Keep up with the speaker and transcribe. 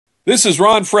This is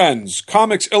Ron Friends,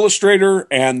 comics illustrator,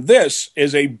 and this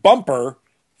is a bumper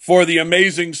for the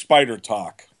Amazing Spider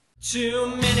Talk.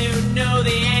 Too many who know the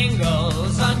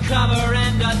angles, uncover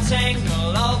and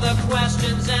untangle all the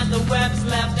questions and the webs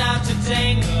left out to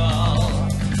tangle.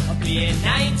 I'll be in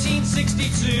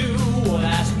 1962,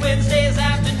 last Wednesday's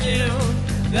afternoon.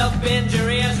 They'll bend your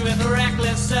ears with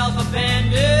reckless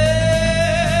self-abandon.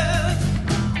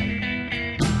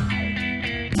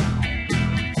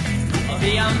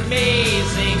 The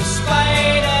Amazing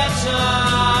Spider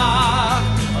Talk.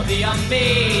 The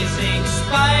Amazing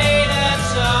Spider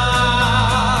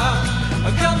Talk.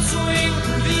 Come swing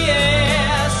through the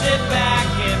air, sit back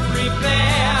and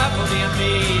prepare for the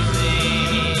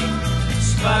Amazing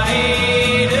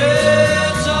Spider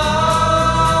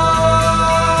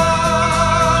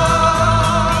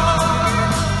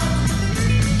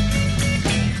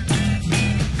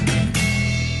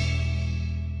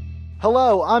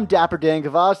Hello, I'm Dapper Dan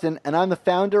Gavosdin, and I'm the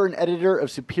founder and editor of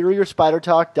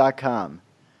SuperiorSpiderTalk.com.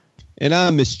 And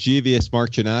I'm mischievous Mark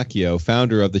Giannacchio,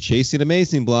 founder of the Chasing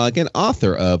Amazing blog and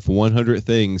author of 100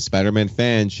 Things Spider-Man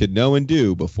Fans Should Know and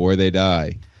Do Before They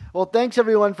Die. Well, thanks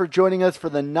everyone for joining us for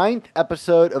the 9th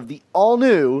episode of the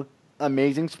all-new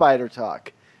Amazing Spider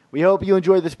Talk. We hope you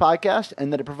enjoy this podcast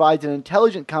and that it provides an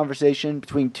intelligent conversation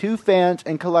between two fans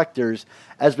and collectors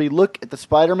as we look at the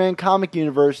Spider-Man comic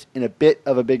universe in a bit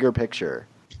of a bigger picture.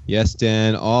 Yes,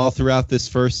 Dan, all throughout this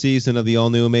first season of the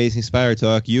all-new Amazing Spider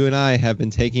Talk, you and I have been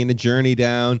taking a journey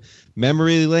down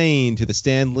memory lane to the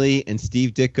Stan Lee and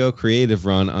Steve Ditko creative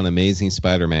run on Amazing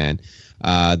Spider-Man.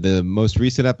 The most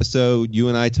recent episode, you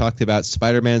and I talked about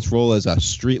Spider-Man's role as a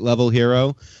street-level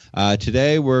hero.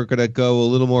 Today, we're going to go a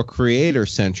little more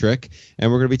creator-centric,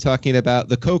 and we're going to be talking about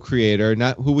the co-creator,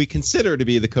 not who we consider to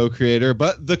be the co-creator,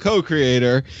 but the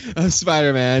co-creator of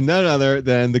Spider-Man, none other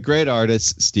than the great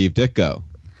artist, Steve Ditko.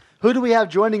 Who do we have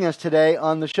joining us today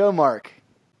on the show, Mark?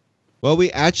 Well,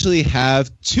 we actually have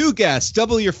two guests.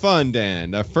 Double your fun,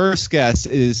 Dan. Our first guest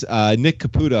is Nick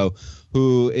Caputo,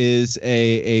 who is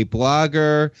a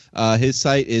blogger. His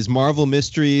site is Marvel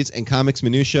Mysteries and Comics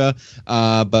Minutia,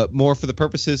 but more for the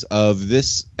purposes of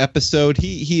this episode,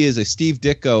 he is a Steve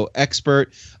Ditko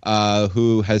expert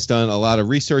who has done a lot of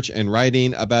research and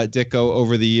writing about Ditko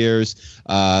over the years,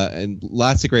 and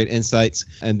lots of great insights.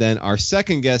 And then our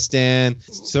second guest, Dan,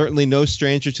 certainly no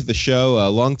stranger to the show, a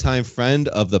longtime friend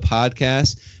of the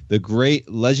podcast, the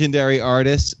great legendary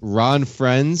artist Ron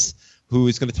Friends, who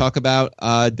is going to talk about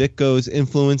Ditko's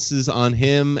influences on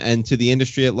him and to the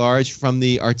industry at large from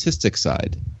the artistic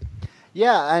side.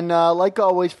 Yeah, and like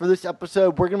always for this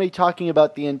episode, we're going to be talking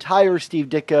about the entire Steve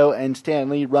Ditko and Stan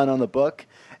Lee run on the book.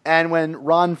 And when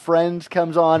Ron Friends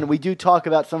comes on, we do talk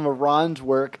about some of Ron's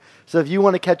work. So if you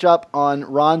want to catch up on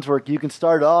Ron's work, you can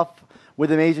start off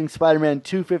with Amazing Spider-Man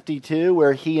 252,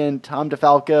 where he and Tom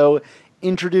DeFalco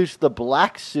introduced the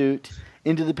black suit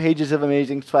into the pages of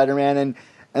Amazing Spider-Man,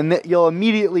 and that you'll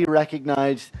immediately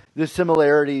recognize the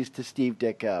similarities to Steve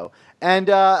Ditko. And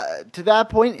to that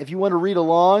point, if you want to read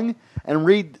along and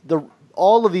read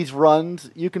all of these runs,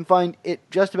 you can find it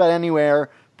just about anywhere,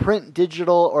 print,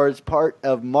 digital, or as part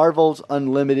of Marvel's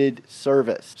Unlimited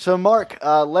service. So, Mark,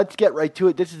 let's get right to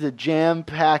it. This is a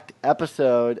jam-packed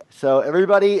episode. So,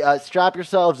 everybody, strap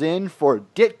yourselves in for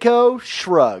Ditko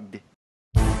Shrugged.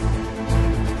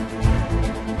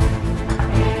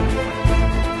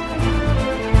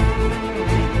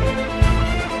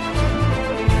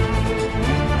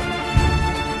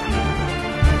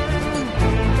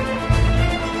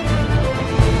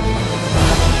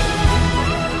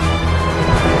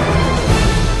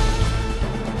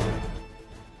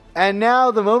 And now,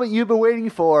 the moment you've been waiting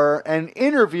for, an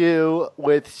interview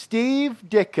with Steve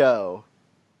Ditko.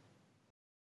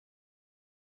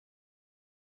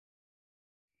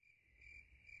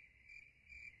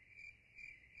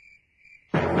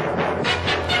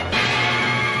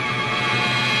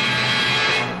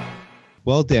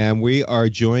 Well, Dan, we are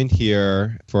joined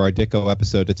here for our Ditko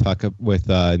episode to talk with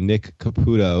Nick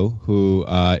Caputo, who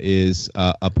is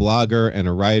a blogger and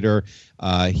a writer.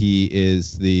 He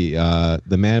is the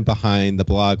man behind the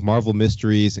blog Marvel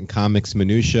Mysteries and Comics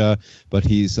Minutia, but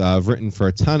he's written for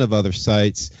a ton of other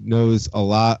sites, knows a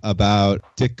lot about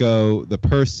Ditko, the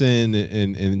person,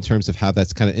 in terms of how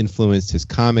that's kind of influenced his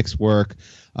comics work.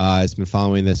 Has been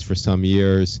following this for some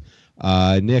years.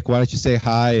 Nick, why don't you say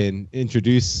hi and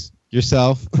introduce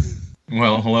yourself?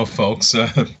 Well, hello, folks.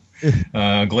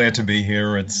 Glad to be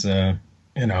here. It's an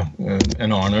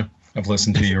honor. I've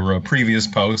listened to your previous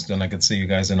post, and I could see you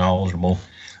guys are knowledgeable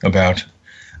about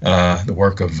the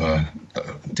work of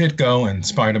Ditko and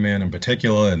Spider-Man in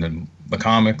particular, and then the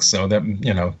comics. So that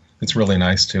it's really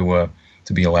nice to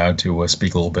to be allowed to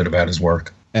speak a little bit about his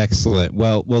work. Excellent.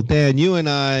 Well, Dan, you and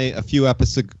I, a few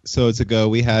episodes ago,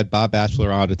 we had Bob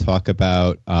Batchelor on to talk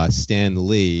about Stan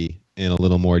Lee in a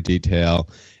little more detail.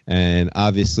 And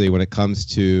obviously, when it comes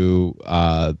to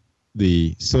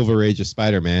the Silver Age of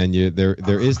Spider-Man,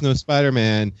 there is no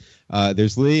Spider-Man.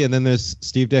 There's Lee, and then there's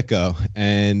Steve Ditko.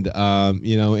 And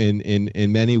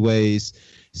in many ways,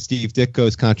 Steve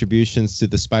Ditko's contributions to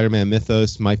the Spider-Man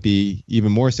mythos might be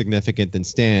even more significant than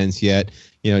Stan's. Yet,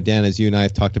 Dan, as you and I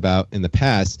have talked about in the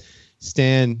past,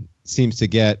 Stan seems to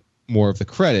get more of the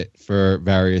credit for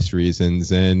various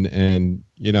reasons. And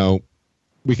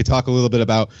we could talk a little bit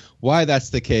about why that's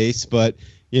the case. But,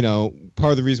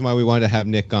 part of the reason why we wanted to have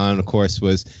Nick on, of course,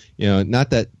 was, not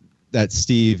that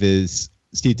Steve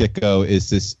Ditko is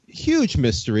this huge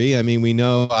mystery. I mean, we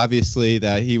know obviously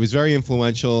that he was very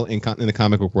influential in the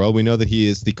comic book world. We know that he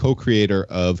is the co-creator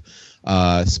of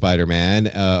Spider-Man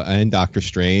and Doctor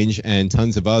Strange and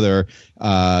tons of other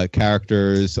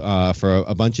characters for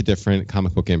a bunch of different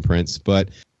comic book imprints. But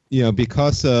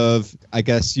because of, I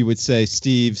guess you would say,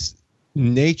 Steve's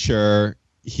nature,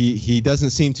 he doesn't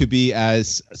seem to be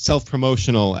as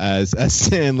self-promotional as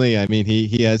Stan Lee. I mean,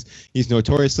 he's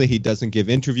notoriously, he doesn't give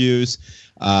interviews.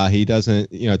 He doesn't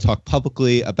talk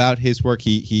publicly about his work.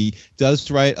 He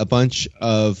does write a bunch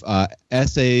of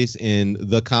essays in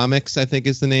The Comics, I think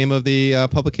is the name of the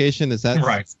publication. Is that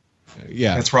right?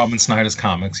 Yeah, that's Robin Snyder's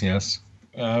Comics. Yes.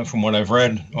 From what I've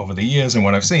read over the years and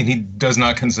what I've seen, he does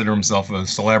not consider himself a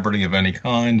celebrity of any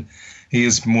kind. He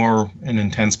is more an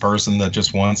intense person that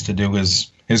just wants to do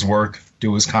his work,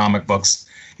 do his comic books.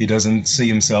 He doesn't see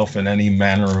himself in any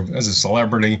manner as a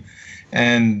celebrity.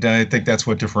 And I think that's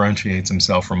what differentiates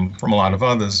himself from a lot of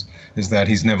others, is that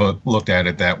he's never looked at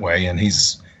it that way. And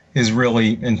his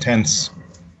really intense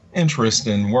interest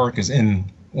in work is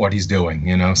in what he's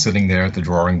doing. Sitting there at the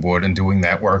drawing board and doing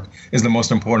that work is the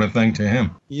most important thing to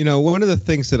him. One of the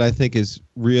things that I think is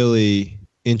really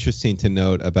interesting to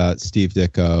note about Steve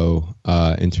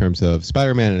Ditko in terms of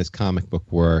Spider-Man and his comic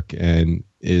book work and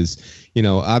is,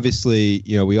 obviously,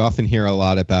 we often hear a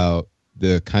lot about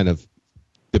the kind of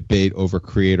debate over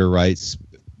creator rights,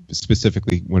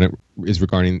 specifically when it is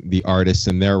regarding the artists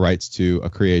and their rights to a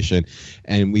creation.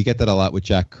 And we get that a lot with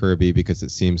Jack Kirby because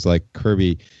it seems like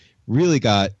Kirby really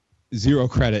got zero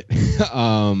credit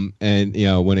when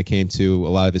it came to a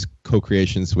lot of his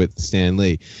co-creations with Stan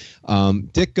Lee.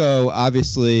 Ditko,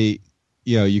 obviously,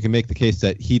 you can make the case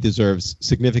that he deserves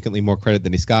significantly more credit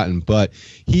than he's gotten, but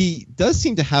he does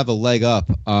seem to have a leg up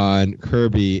on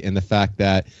Kirby in the fact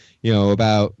that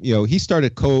he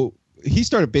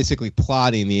started basically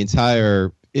plotting the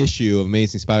entire issue of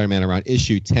Amazing Spider-Man around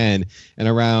issue 10, and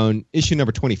around issue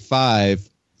number 25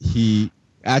 he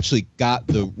actually got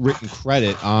the written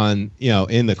credit on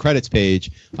in the credits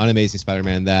page on Amazing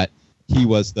Spider-Man that he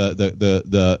was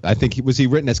the I think he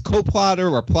written as co-plotter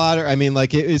or plotter. I mean,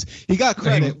 like he got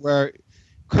credit where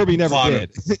Kirby never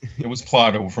did. It was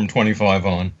plotter from 25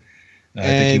 on. I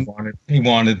think he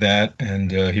wanted that,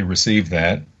 and he received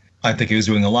that. I think he was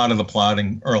doing a lot of the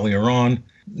plotting earlier on,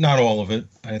 not all of it.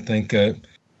 I think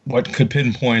what could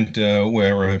pinpoint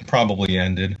where it probably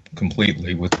ended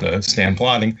completely with Stan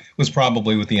plotting was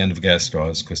probably with the end of guest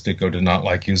stars, because Ditko did not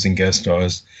like using guest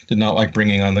stars, did not like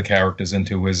bringing on the characters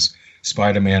into his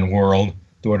Spider-Man world,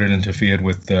 thought it interfered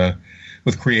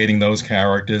with creating those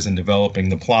characters and developing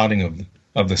the plotting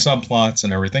of the subplots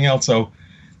and everything else. So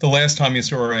the last time you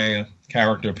saw a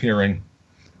character appearing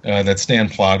that Stan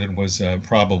plotted was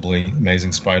probably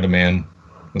Amazing Spider-Man,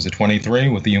 was it 23,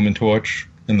 with the Human Torch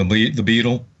and the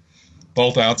Beetle,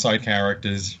 both outside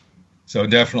characters. So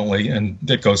definitely, and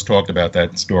Ditko's talked about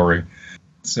that story.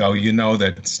 So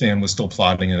that Stan was still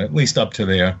plotting it, at least up to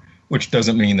there, which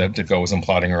doesn't mean that Ditko wasn't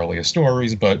plotting earlier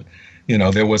stories, but,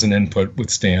 there was an input with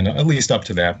Stan, at least up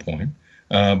to that point.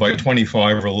 By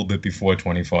 25, or a little bit before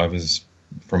 25, is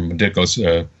from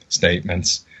Ditko's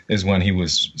statements, is when he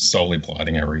was solely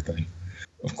plotting everything.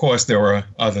 Of course, there were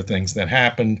other things that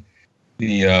happened.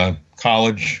 The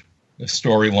college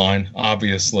storyline,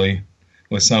 obviously,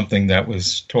 was something that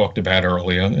was talked about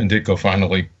earlier, and Ditko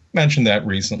finally mentioned that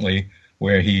recently,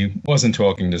 where he wasn't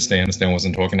talking to Stan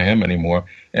wasn't talking to him anymore,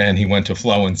 and he went to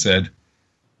Flo and said,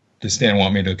 does Stan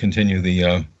want me to continue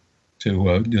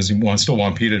does he still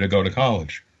want Peter to go to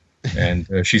college? And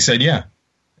she said, yeah.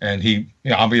 And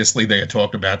obviously they had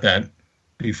talked about that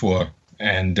before.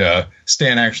 And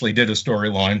Stan actually did a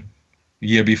storyline the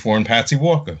year before in Patsy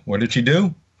Walker. What did she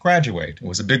do? Graduate. It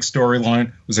was a big storyline.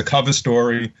 It was a cover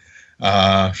story.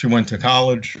 She went to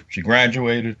college. She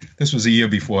graduated. This was a year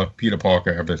before Peter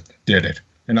Parker ever did it.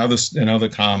 In other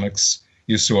comics,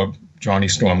 you saw Johnny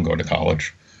Storm go to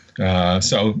college.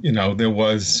 So, there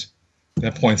was,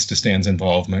 that points to Stan's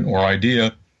involvement or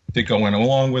idea. Ditko went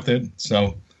along with it.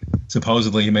 So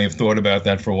supposedly he may have thought about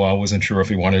that for a while, wasn't sure if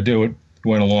he wanted to do it. He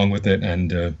went along with it,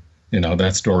 and,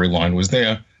 that storyline was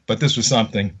there. But this was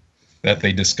something that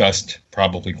they discussed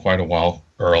probably quite a while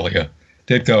earlier.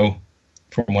 Ditko,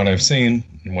 from what I've seen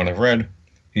and what I've read,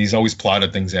 he's always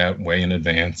plotted things out way in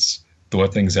advance,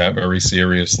 thought things out very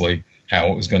seriously,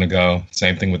 how it was going to go.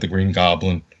 Same thing with the Green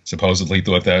Goblin. Supposedly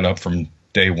thought that up from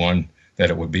day one, that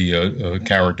it would be a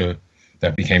character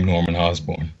that became Norman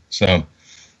Osborn. So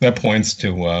that points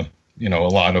to, a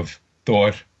lot of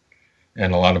thought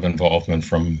and a lot of involvement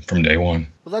from day one.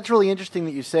 Well, that's really interesting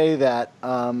that you say that.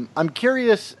 I'm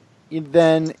curious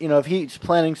then, if he's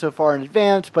planning so far in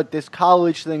advance, but this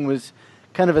college thing was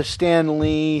kind of a Stan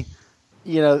Lee,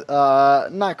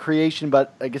 not creation,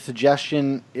 but I guess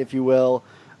suggestion, if you will.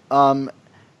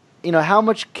 How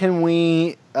much can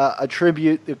we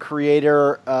attribute the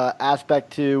creator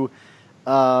aspect to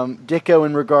Ditko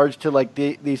in regards to like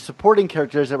the supporting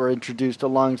characters that were introduced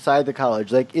alongside the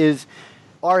college? Like,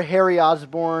 are Harry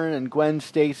Osborn and Gwen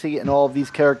Stacy and all of these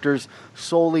characters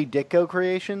solely Ditko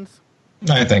creations?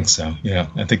 I think so. Yeah,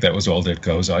 I think that was all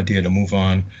Ditko's idea, to move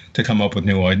on, to come up with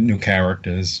new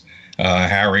characters.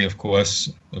 Harry, of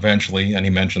course, eventually, and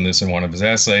he mentioned this in one of his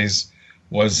essays,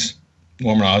 was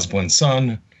Norman Osborn's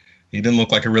son. He didn't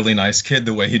look like a really nice kid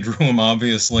the way he drew him,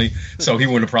 obviously. So he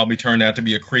would have probably turned out to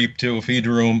be a creep, too, if he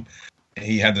drew him.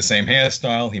 He had the same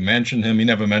hairstyle. He mentioned him. He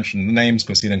never mentioned the names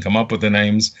because he didn't come up with the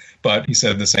names. But he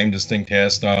said the same distinct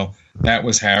hairstyle. That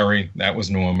was Harry. That was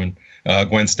Norman.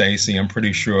 Gwen Stacy, I'm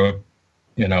pretty sure,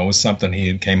 was something he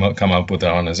had come up with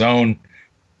on his own.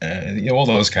 All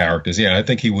those characters. Yeah, I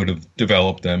think he would have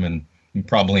developed them and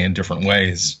probably in different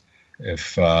ways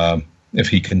if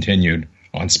he continued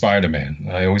on Spider-Man.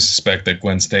 I always suspect that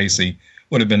Gwen Stacy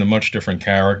would have been a much different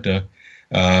character.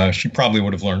 She probably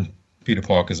would have learned Peter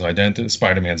Parker's identity,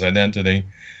 Spider-Man's identity,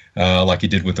 like he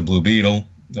did with the Blue Beetle.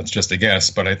 That's just a guess,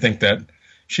 but I think that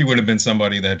she would have been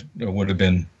somebody that would have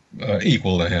been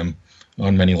equal to him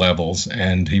on many levels,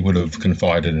 and he would have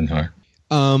confided in her.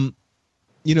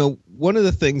 One of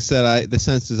the things that the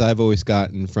senses I've always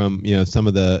gotten from, some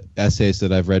of the essays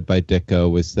that I've read by Ditko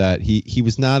was that he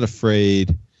was not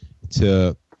afraid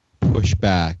to push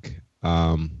back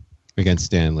against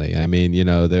Stan Lee. I mean,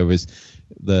 there was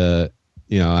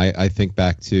I think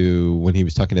back to when he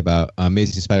was talking about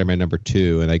Amazing Spider-Man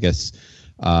 #2, and I guess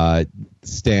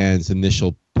Stan's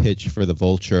initial pitch for the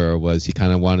Vulture was he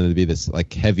kind of wanted to be this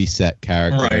like heavy set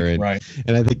character, right.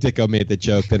 And I think Ditko made the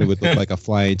joke that it would look like a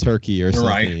flying turkey or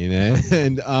something. Right.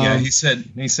 And yeah, he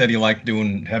said he liked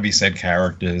doing heavy set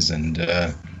characters, and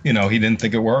he didn't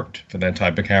think it worked for that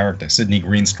type of character, Sidney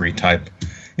Greenstreet type,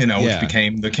 which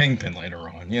became the Kingpin later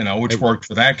on, which worked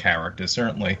for that character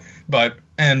certainly,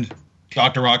 and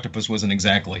Dr. Octopus wasn't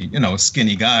exactly, a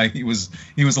skinny guy. He was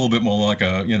a little bit more like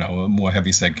a more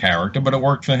heavy set character, but it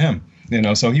worked for him.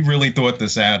 So he really thought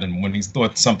this out, and when he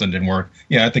thought something didn't work,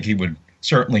 I think he would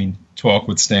certainly talk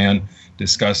with Stan,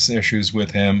 discuss issues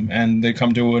with him, and they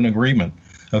come to an agreement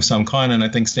of some kind. And I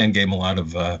think Stan gave him a lot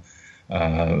of,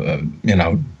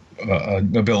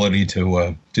 ability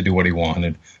to do what he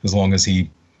wanted, as long as he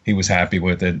was happy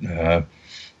with it.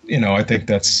 I think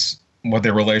that's what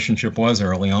their relationship was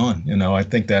early on. I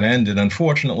think that ended,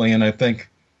 unfortunately, and I think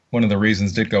one of the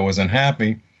reasons Ditko was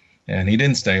unhappy, and he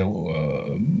didn't stay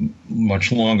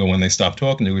much longer when they stopped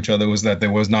talking to each other, was that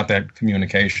there was not that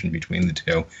communication between the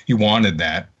two. He wanted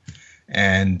that,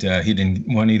 and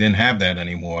when he didn't have that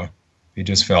anymore, he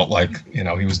just felt like, he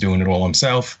was doing it all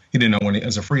himself. He didn't know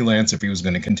as a freelance if he was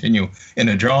going to continue in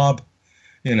a job.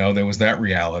 There was that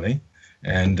reality.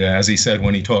 And as he said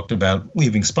when he talked about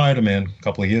leaving Spider-Man a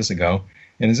couple of years ago,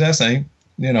 in his essay,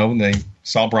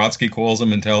 Sal Brodsky calls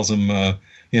him and tells him,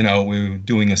 we're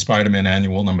doing a Spider-Man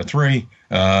annual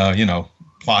 #3,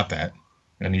 plot that.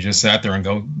 And he just sat there and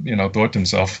thought to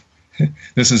himself,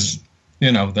 this is,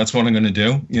 that's what I'm going to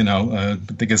do. I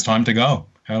think it's time to go.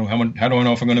 How do I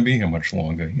know if I'm going to be here much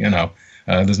longer?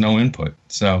 There's no input.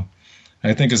 So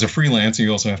I think as a freelancer,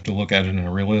 you also have to look at it in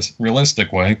a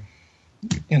realistic way.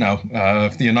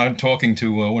 If you're not talking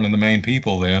to one of the main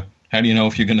people there, how do you know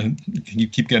if you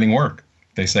keep getting work?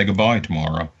 They say goodbye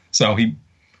tomorrow. So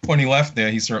when he left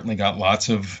there, he certainly got lots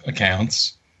of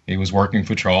accounts. He was working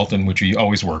for Charlton, which he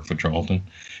always worked for Charlton,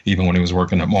 even when he was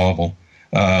working at Marvel.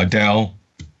 Dell,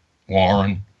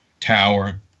 Warren,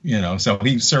 Tower, so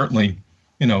he certainly,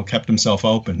 kept himself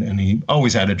open, and he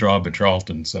always had a job at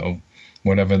Charlton. So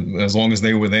as long as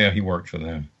they were there, he worked for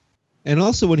them. And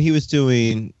also when he was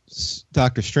doing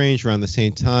Doctor Strange around the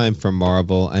same time for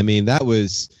Marvel, I mean, that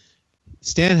was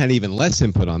Stan had even less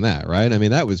input on that, right? I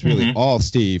mean, that was really all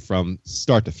Steve from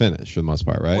start to finish for the most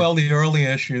part, right? Well, the early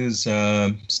issues,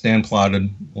 Stan plotted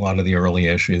a lot of the early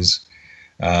issues.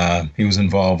 He was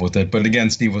involved with it. But again,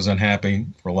 Steve was unhappy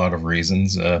for a lot of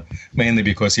reasons, mainly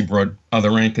because he brought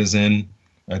other inkers in.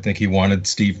 I think he wanted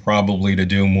Steve probably to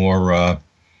do more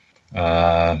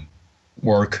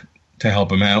work to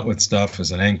help him out with stuff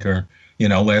as an inker. You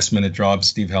know, last minute jobs,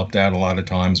 Steve helped out a lot of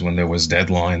times when there was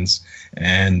deadlines.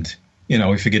 And, you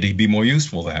know, he figured he'd be more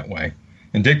useful that way.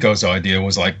 And Ditko's idea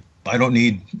was like, I don't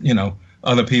need, you know,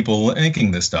 other people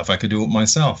inking this stuff. I could do it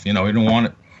myself. You know, he didn't want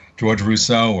it, George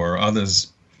Rousseau or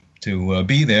others to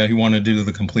be there. He wanted to do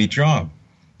the complete job.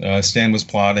 Stan was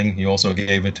plotting. He also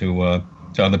gave it to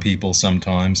other people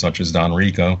sometimes, such as Don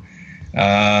Rico.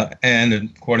 And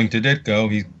according to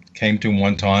Ditko, he came to him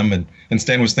one time, and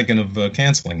Stan was thinking of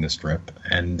canceling the strip.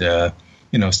 And,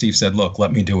 you know, Steve said, look,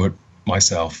 let me do it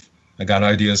myself. I got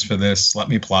ideas for this. Let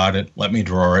me plot it. Let me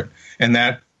draw it. And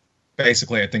that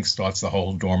basically, I think, starts the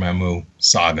whole Dormammu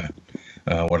saga,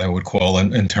 what I would call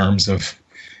in terms of,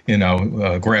 you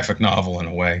know, graphic novel in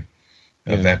a way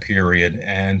of that period,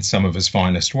 and some of his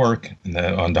finest work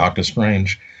on Doctor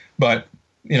Strange. But,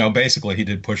 you know, basically he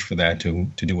did push for that to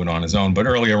do it on his own. But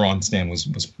earlier on, Stan was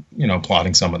you know,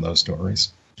 plotting some of those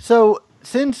stories. So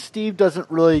since Steve doesn't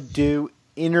really do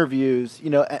interviews, you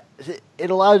know, it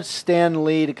allowed Stan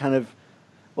Lee to kind of,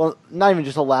 well, not even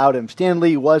just allowed him. Stan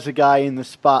Lee was a guy in the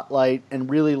spotlight and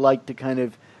really liked to kind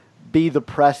of be the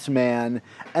press man.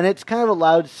 And it's kind of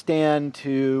allowed Stan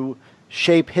to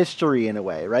shape history in a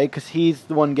way, right? Because he's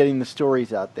the one getting the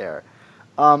stories out there.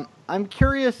 I'm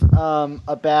curious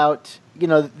about, you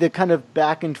know, the kind of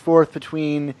back and forth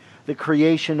between the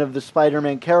creation of the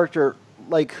Spider-Man character.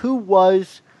 Like, who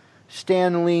was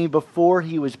Stan Lee before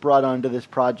he was brought onto this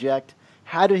project?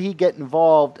 How did he get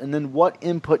involved? And then what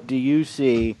input do you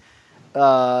see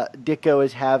Ditko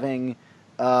as having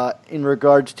in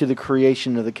regards to the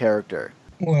creation of the character?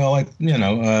 Well, you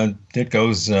know,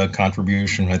 Ditko's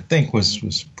contribution, I think,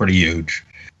 was pretty huge.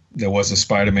 There was a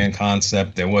Spider-Man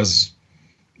concept. There was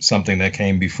something that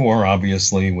came before,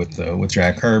 obviously, with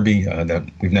Jack Kirby that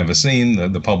we've never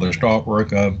seen, the published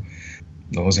artwork of.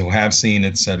 Those who have seen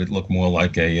it said it looked more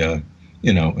like a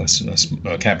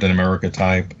Captain America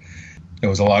type. There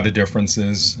was a lot of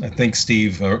differences. I think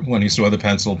Steve, when he saw the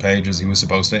pencil pages he was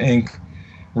supposed to ink,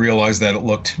 realized that it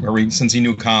looked since he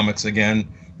knew comics again,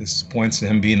 this points to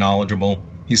him being knowledgeable.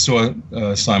 He saw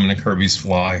Simon and Kirby's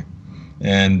Fly,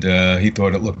 and he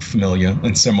thought it looked familiar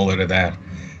and similar to that.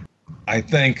 I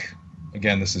think,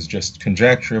 again, this is just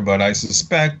conjecture, but I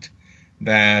suspect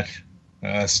that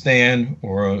Stan,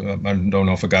 or I don't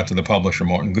know if it got to the publisher,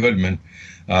 Martin Goodman,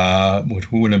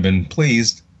 who would have been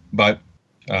pleased, but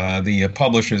the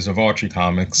publishers of Archie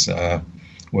Comics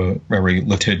were very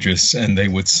litigious, and they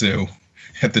would sue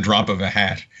at the drop of a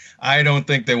hat. I don't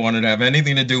think they wanted to have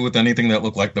anything to do with anything that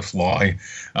looked like the Fly.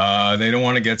 They don't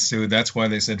want to get sued. That's why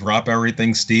they said, drop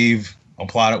everything, Steve. I'll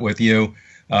plot it with you.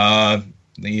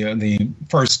 The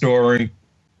first story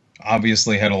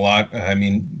obviously had a lot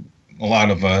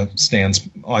of Stan's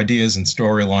ideas and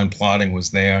storyline plotting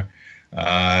was there.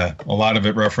 A lot of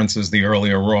it references the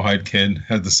earlier Rawhide Kid,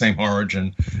 had the same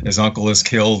origin. His uncle is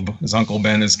killed. His Uncle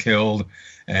Ben is killed.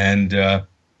 And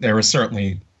there are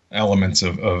certainly elements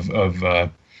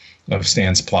of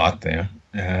Stan's plot there.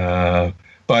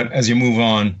 But as you move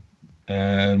on,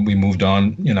 and we moved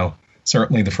on, you know,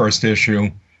 certainly the first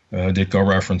issue, Ditko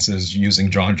references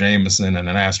using John Jameson and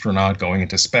an astronaut going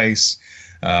into space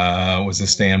was a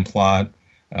Stan plot.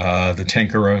 The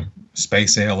Tinkerer,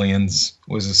 space aliens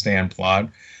was a Stan plot.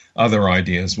 Other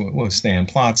ideas was Stan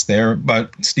plots there,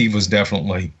 but Steve was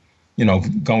definitely, you know,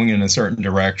 going in a certain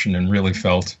direction and really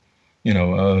felt, you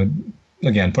know,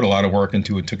 again, put a lot of work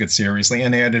into it, took it seriously,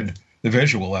 and added the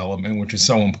visual element, which is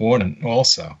so important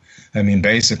also. I mean,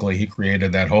 basically, he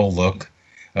created that whole look,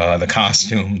 the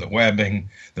costume, the webbing,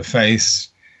 the face,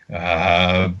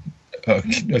 a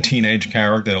teenage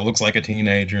character that looks like a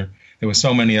teenager. There were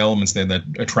so many elements there that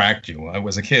attract you. I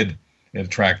was a kid. It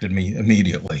attracted me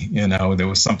immediately. You know, there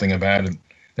was something about it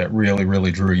that really,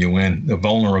 really drew you in. The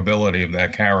vulnerability of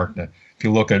that character. If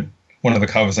you look at one of the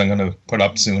covers I'm going to put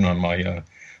up soon on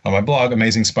my blog,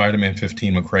 Amazing Spider-Man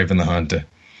 15 with Kraven the Hunter.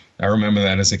 I remember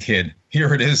that as a kid.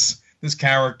 Here it is. This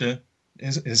character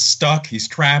is stuck. He's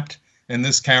trapped. And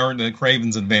this character,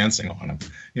 Kraven's advancing on him.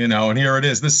 You know, and here it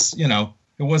is. This, you know,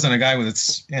 it wasn't a guy with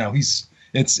its, you know, he's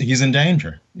in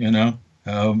danger, you know.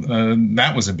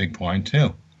 That was a big point,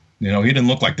 too. You know, he didn't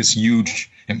look like this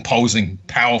huge, imposing,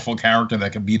 powerful character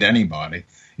that could beat anybody.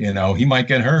 You know, he might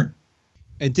get hurt.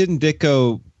 And didn't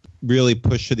Ditko really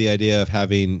push for the idea of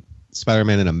having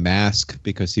Spider-Man in a mask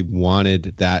because he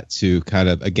wanted that to kind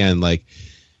of, again, like,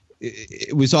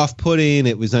 it was off-putting,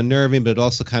 it was unnerving, but it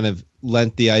also kind of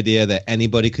lent the idea that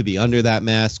anybody could be under that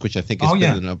mask, which I think has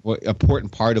been an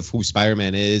important part of who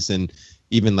Spider-Man is, and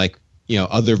even like, you know,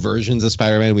 other versions of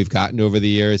Spider-Man we've gotten over the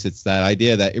years. It's that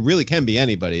idea that it really can be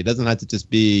anybody. It doesn't have to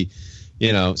just be,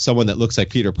 you know, someone that looks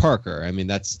like Peter Parker. I mean,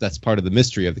 that's part of the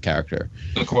mystery of the character.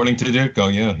 According to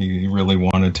Ditko, yeah, he really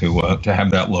wanted to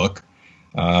have that look,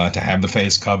 to have the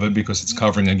face covered because it's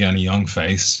covering, again, a young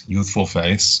face, youthful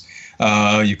face.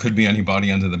 You could be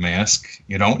anybody under the mask.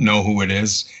 You don't know who it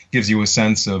is. Gives you a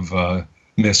sense of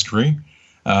mystery.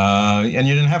 And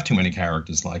you didn't have too many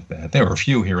characters like that. There were a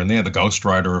few here and there. The Ghost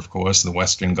Rider, of course, the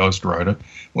Western Ghost Rider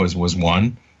was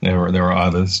one. There were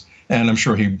others. And I'm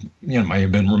sure he may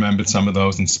have been remembered some of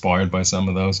those, inspired by some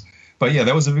of those. But yeah,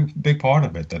 that was a big part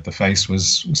of it, that the face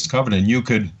was covered. And you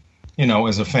could, you know,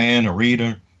 as a fan, a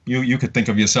reader, you could think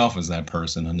of yourself as that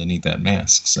person underneath that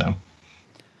mask. So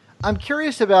I'm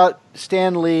curious about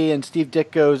Stan Lee and Steve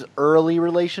Ditko's early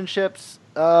relationship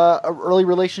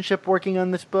working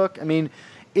on this book. I mean,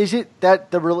 is it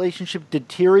that the relationship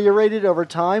deteriorated over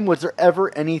time? Was there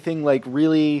ever anything like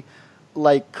really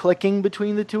like clicking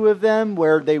between the two of them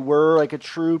where they were like a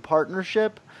true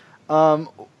partnership?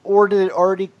 Or did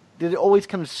it always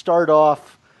kind of start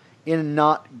off in a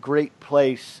not great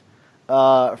place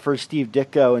for Steve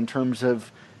Ditko in terms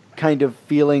of kind of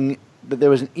feeling that there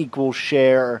was an equal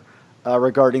share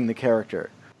regarding the character?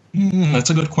 That's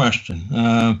a good question.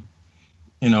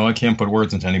 You know, I can't put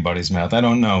words into anybody's mouth. I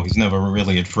don't know. He's never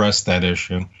really addressed that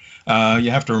issue.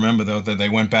 You have to remember, though, that they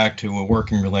went back to a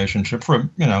working relationship for,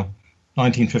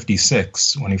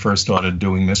 1956 when he first started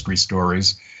doing mystery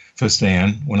stories for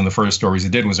Stan. One of the first stories he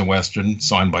did was a Western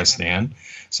signed by Stan.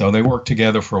 So they worked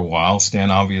together for a while.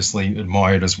 Stan obviously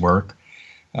admired his work.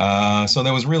 So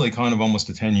there was really kind of almost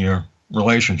a 10-year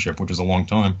relationship, which is a long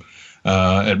time,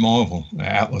 at Marvel,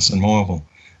 Atlas and Marvel.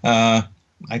 I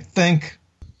think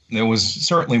there was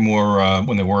certainly more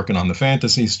when they were working on the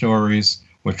fantasy stories,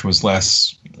 which was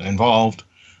less involved.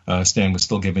 Stan was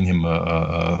still giving him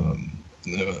a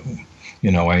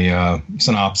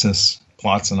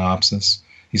plot synopsis.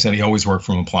 He said he always worked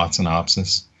from a plot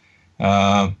synopsis.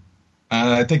 I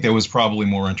think there was probably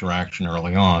more interaction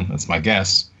early on. That's my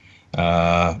guess.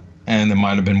 And there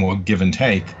might have been more give and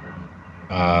take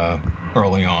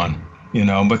early on,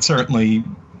 but certainly,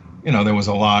 there was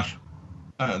a lot.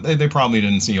 They probably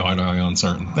didn't see eye to eye on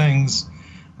certain things.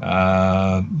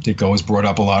 Ditko has brought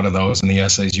up a lot of those in the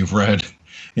essays you've read.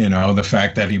 The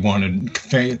fact that he wanted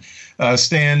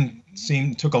Stan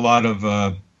took a lot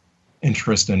of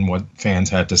interest in what fans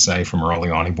had to say from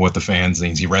early on. He bought the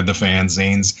fanzines. He read the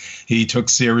fanzines. He took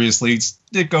seriously.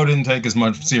 Ditko didn't take as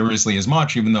much seriously as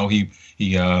much, even though he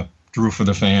drew for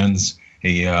the fans.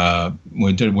 He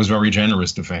was very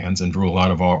generous to fans and drew a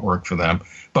lot of artwork for them.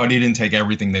 But he didn't take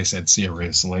everything they said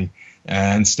seriously.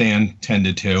 And Stan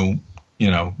tended to,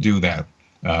 do that.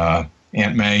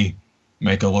 Aunt May,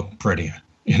 make her look prettier.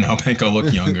 Make her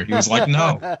look younger. He was like,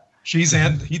 no. He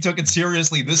took it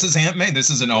seriously. This is Aunt May. This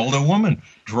is an older woman.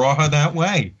 Draw her that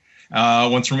way.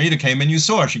 Once Ramita came in, you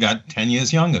saw her. She got 10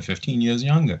 years younger, 15 years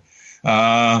younger.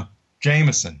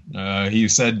 Jameson, he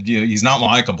said he's not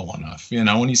likable enough.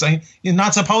 When you say you're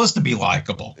not supposed to be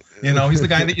likable, he's the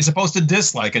guy that you're supposed to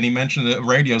dislike. And he mentioned a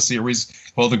radio series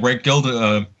called The Great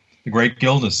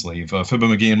Gildersleeve, Fibber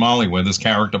McGee and Molly, where this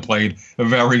character played a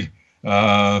very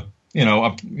not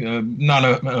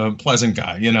a pleasant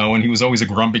guy, and he was always a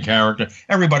grumpy character.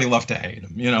 Everybody loved to hate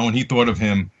him, and he thought of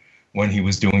him when he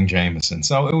was doing Jameson.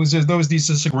 So there was these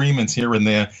disagreements here and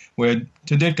there where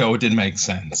to Ditko it didn't make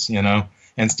sense,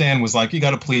 and Stan was like, you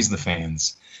got to please the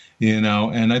fans, and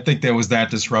I think there was that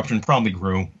disruption, probably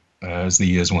grew as the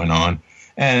years went on.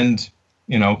 And,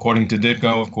 according to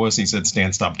Ditko, of course, he said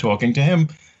Stan stopped talking to him.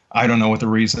 I don't know what the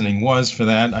reasoning was for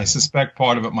that. I suspect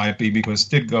part of it might be because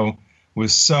Ditko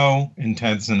was so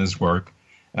intense in his work.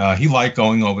 He liked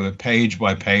going over the page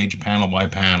by page, panel by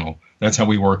panel. That's how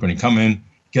we work. When he come in,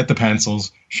 get the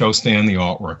pencils, show Stan the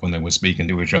artwork when they were speaking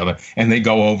to each other, and they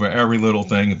go over every little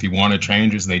thing. If he wanted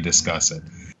changes, they discuss it.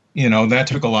 That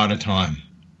took a lot of time.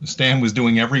 Stan was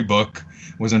doing every book,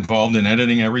 was involved in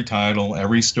editing every title,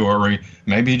 every story.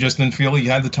 Maybe he just didn't feel he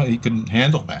had the time. He could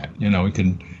handle that. He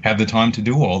could have the time to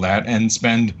do all that and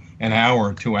spend an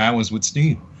hour, 2 hours with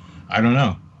Steve. I don't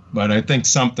know. But I think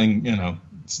something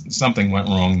went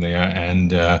wrong there,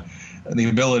 and the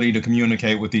ability to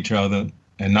communicate with each other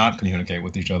and not communicate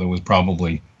with each other was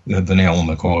probably the nail in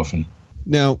the coffin.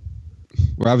 Now,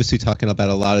 we're obviously talking about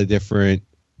a lot of different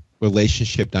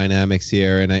relationship dynamics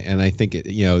here, and I think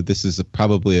this is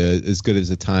probably as good as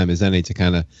a time as any to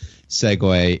kind of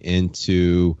segue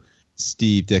into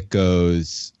Steve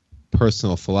Ditko's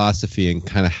personal philosophy and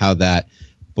kind of how that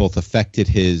both affected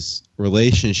his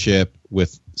relationship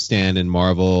with Stan and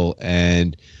Marvel,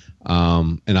 and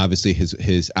obviously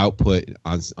his output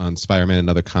on Spider-Man and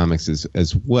other comics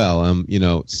as well.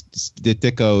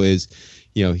 Ditko is,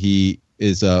 he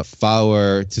is a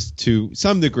follower to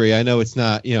some degree. I know it's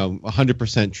not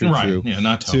 100% true. Right. Yeah,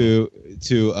 not totally.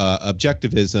 to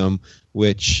objectivism,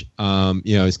 which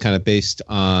is kind of based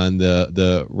on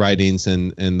the writings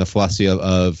and the philosophy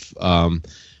of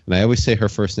and I always say her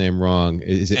first name wrong.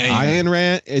 Is it Ayn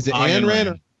Rand? Is it Ayn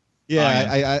Rand?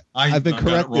 Yeah, I've been corrected.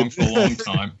 Got it wrong for a long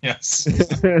time. Yes.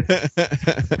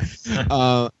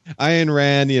 Ayn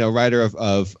Rand, writer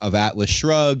of Atlas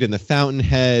Shrugged and The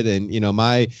Fountainhead, and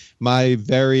my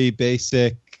very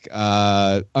basic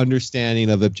understanding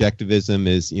of objectivism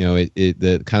is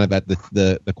the kind of at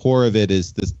the core of it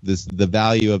is the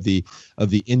value of the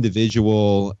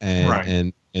individual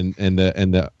and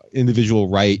the individual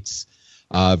rights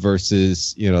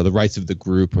versus the rights of the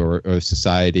group or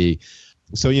society.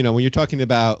 So, when you're talking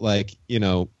about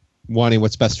wanting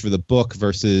what's best for the book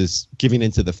versus giving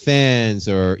into the fans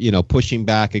or, pushing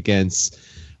back against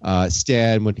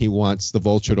Stan when he wants the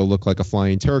Vulture to look like a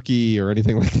flying turkey or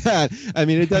anything like that. I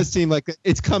mean, it does seem like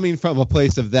it's coming from a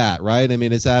place of that, right? I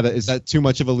mean, is that too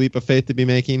much of a leap of faith to be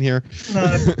making here?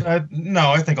 No,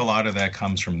 I think a lot of that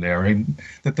comes from there.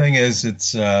 The thing is,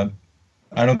 it's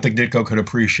I don't think Ditko could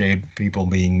appreciate people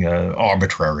being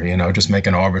arbitrary, just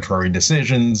making arbitrary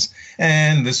decisions.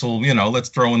 And this will, let's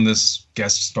throw in this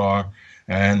guest star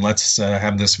and let's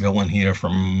have this villain here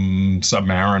from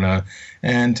Submariner.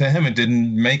 And to him, it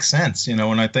didn't make sense, and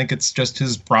I think it's just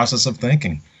his process of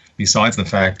thinking. Besides the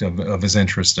fact of his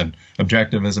interest in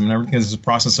objectivism and everything, is his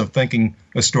process of thinking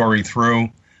a story through.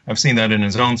 I've seen that in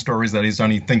his own stories that he's done.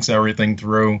 He thinks everything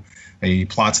through. He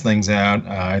plots things out.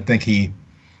 I think he...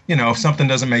 if something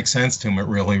doesn't make sense to him, it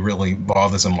really, really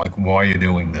bothers him. Like, why are you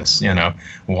doing this?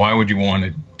 Why would you want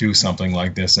to do something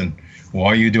like this? And why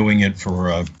are you doing it for,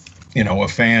 a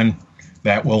fan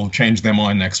that will change their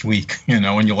mind next week,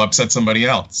 and you'll upset somebody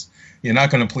else? You're not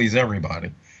going to please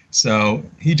everybody. So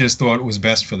he just thought it was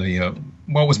best for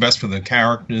what was best for the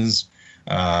characters,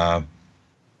 how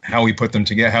he put them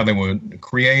together, how they were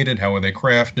created, how were they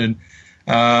crafted.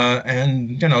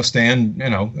 And Stan,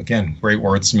 again, great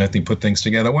wordsmith. He put things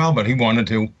together well, but he wanted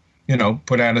to,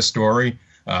 put out a story,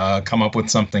 come up with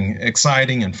something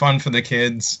exciting and fun for the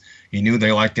kids. He knew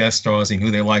they liked guest stars. He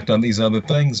knew they liked all these other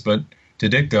things, but to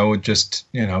Ditko, it just,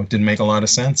 didn't make a lot of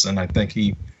sense. And I think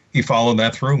he followed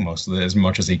that through as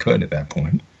much as he could at that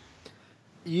point.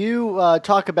 You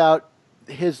talk about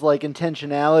his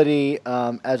intentionality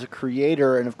as a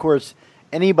creator, and of course,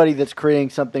 anybody that's creating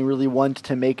something really wants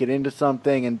to make it into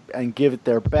something and give it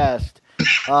their best.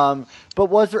 But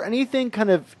was there anything kind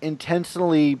of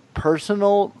intentionally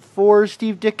personal for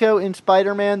Steve Ditko in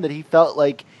Spider-Man that he felt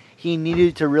like he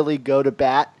needed to really go to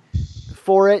bat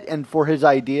for it and for his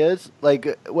ideas?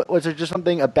 Like, was there just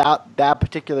something about that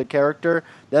particular character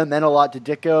that meant a lot to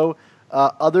Ditko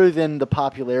other than the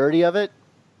popularity of it?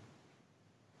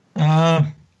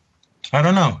 I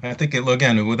don't know. I think,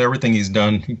 again, with everything he's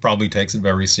done, he probably takes it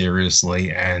very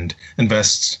seriously and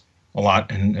invests a lot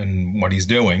in what he's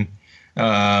doing.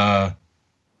 I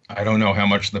don't know how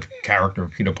much the character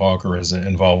of Peter Parker is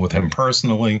involved with him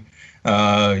personally.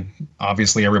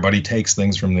 Obviously, everybody takes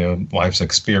things from their life's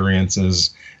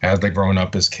experiences as they've grown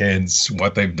up as kids,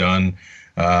 what they've done,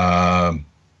 how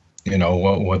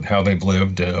they've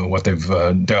lived, what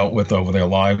they've dealt with over their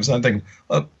lives. I think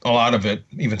a lot of it,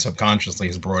 even subconsciously,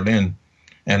 is brought in.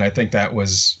 And I think that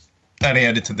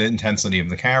added to the intensity of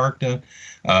the character,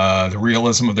 the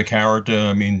realism of the character.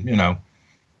 I mean,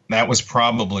 that was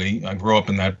probably, I grew up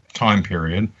in that time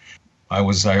period. I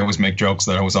always make jokes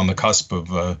that I was on the cusp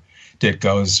of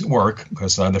Ditko's work,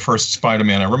 because the first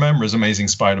Spider-Man I remember is Amazing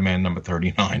Spider-Man number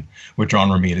 39, with John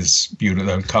Romita's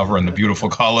the cover and the beautiful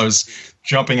colors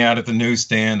jumping out at the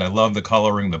newsstand. I love the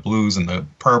coloring, the blues and the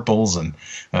purples, and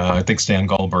I think Stan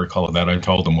Goldberg colored that. I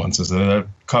told him once, is that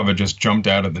cover just jumped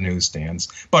out of the newsstands.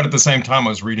 But at the same time,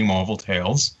 I was reading Marvel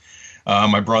Tales.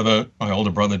 My older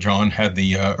brother John, had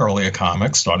the earlier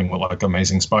comics, starting with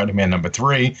Amazing Spider-Man number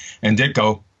 3, and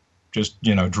Ditko just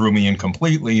drew me in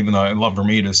completely. Even though I loved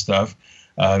Romita's stuff,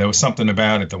 there was something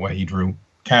about it, the way he drew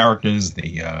characters,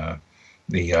 the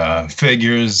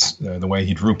figures, the way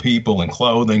he drew people and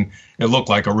clothing. It looked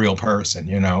like a real person.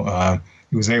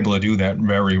 He was able to do that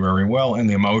very, very well, and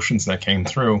the emotions that came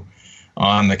through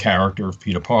on the character of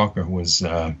Peter Parker was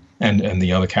and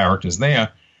the other characters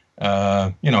there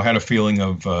had a feeling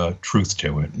of truth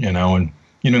to it, and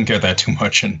you didn't get that too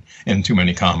much in too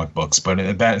many comic books, but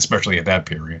especially at that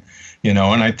period, and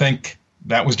I think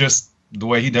that was just the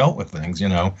way he dealt with things,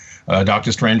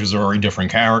 Doctor Strange was a very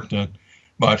different character,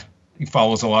 but he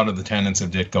follows a lot of the tenets of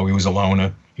Ditko. He was a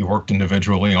loner. He worked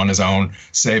individually on his own,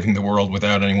 saving the world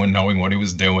without anyone knowing what he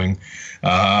was doing.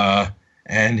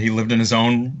 And he lived in his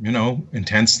own,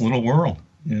 intense little world,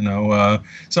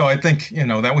 So I think,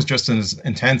 that was just as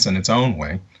intense in its own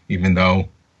way, even though,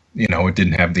 it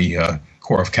didn't have the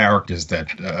core of characters that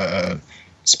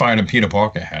Peter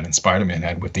Parker had and Spider-Man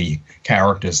had with the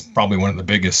characters, probably one of the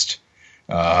biggest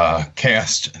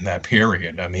cast in that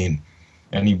period. I mean,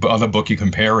 any other book you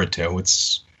compare it to,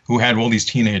 it's who had all these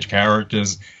teenage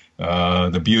characters,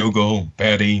 the Bugle,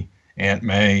 Betty, Aunt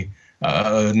May,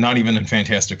 not even in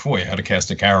Fantastic Four. You had a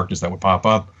cast of characters that would pop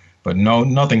up, but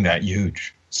nothing that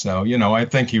huge. So, I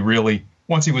think he really,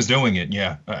 once he was doing it,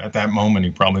 at that moment,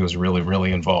 he probably was really,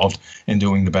 really involved in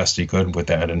doing the best he could with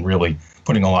that and really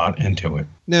putting a lot into it.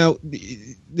 Now,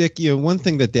 Nick, one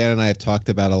thing that Dan and I have talked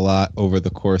about a lot over the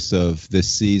course of this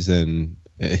season,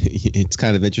 it's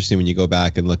kind of interesting when you go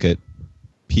back and look at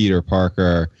Peter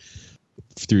Parker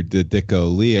through the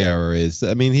Ditko Lee era he's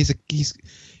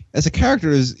as a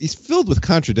character he's filled with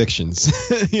contradictions.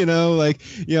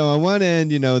 On one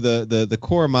end, the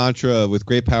core mantra with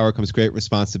great power comes great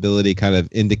responsibility kind of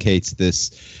indicates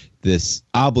this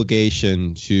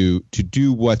obligation to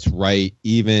do what's right,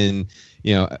 even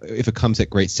if it comes at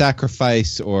great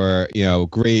sacrifice or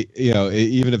great,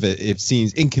 even if it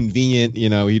seems inconvenient,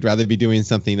 he'd rather be doing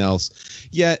something else.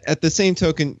 Yet at the same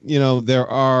token,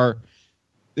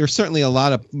 there's certainly a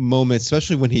lot of moments,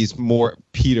 especially when he's more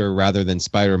Peter rather than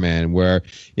Spider-Man, where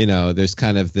there's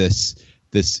kind of this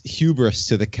hubris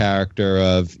to the character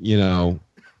of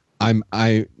I'm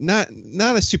not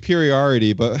a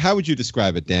superiority, but how would you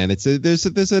describe it, Dan?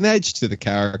 There's an edge to the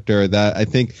character that I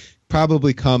think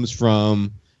probably comes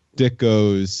from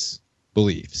Ditko's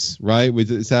beliefs, right?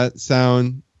 Does that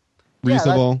sound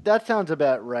reasonable? Yeah, that sounds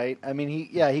about right. I mean,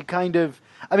 he kind of.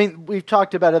 I mean, we've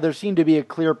talked about it. There seemed to be a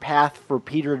clear path for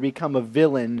Peter to become a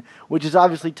villain, which is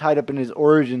obviously tied up in his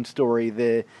origin story.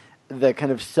 The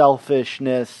kind of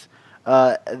selfishness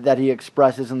that he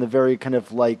expresses in the very kind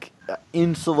of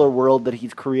insular world that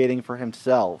he's creating for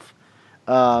himself.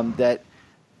 That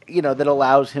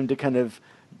allows him to kind of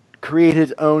create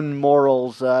his own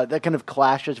morals that kind of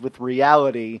clashes with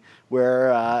reality,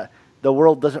 where the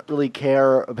world doesn't really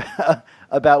care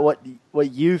about what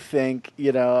you think,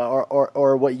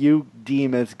 or what you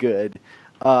deem as good.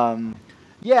 And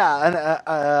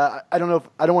I don't know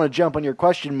I don't want to jump on your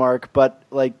question, Mark, but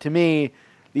to me,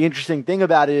 the interesting thing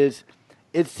about it is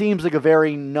it seems like a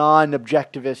very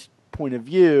non-objectivist point of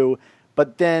view,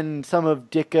 but then some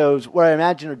of Ditko's, what I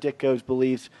imagine are Ditko's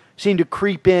beliefs, seem to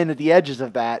creep in at the edges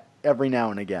of that every now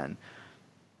and again.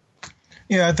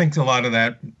 Yeah, I think a lot of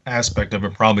that aspect of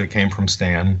it probably came from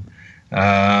Stan.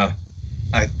 I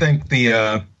think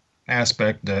the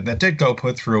aspect that Ditko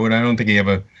put through it, I don't think he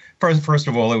ever... First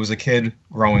of all, it was a kid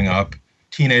growing up,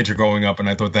 teenager growing up, and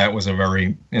I thought that was a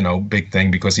very, big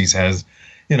thing because he has,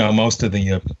 most of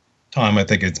the time I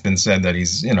think it's been said that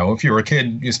he's, if you're a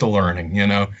kid, you're still learning,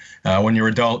 When you're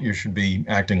adult, you should be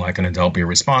acting like an adult, be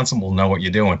responsible, know what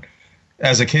you're doing.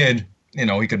 As a kid,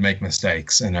 he could make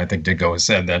mistakes. And I think Ditko has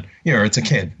said that, it's a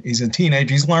kid. He's a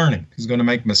teenager. He's learning. He's going to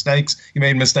make mistakes. He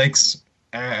made mistakes,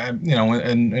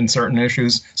 in certain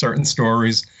issues, certain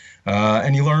stories,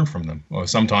 and he learned from them. Or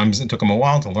sometimes it took him a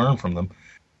while to learn from them.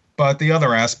 But the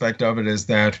other aspect of it is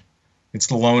that it's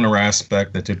the loner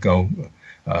aspect that Ditko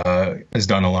has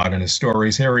done a lot in his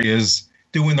stories. Here he is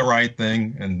doing the right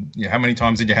thing. And how many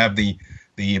times did you have the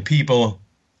people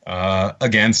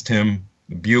against him,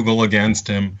 the Bugle against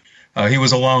him? He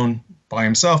was alone by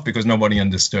himself because nobody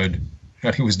understood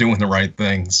that he was doing the right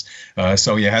things.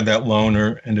 So you had that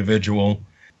loner individual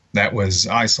that was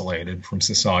isolated from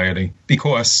society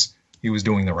because he was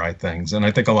doing the right things. And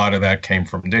I think a lot of that came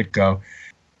from Ditko.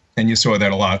 And you saw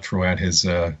that a lot throughout his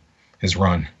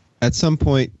run. At some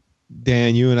point,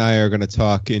 Dan, you and I are going to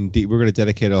talk we're going to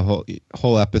dedicate a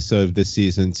whole episode of this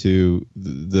season to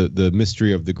the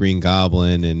mystery of the Green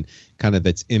Goblin and kind of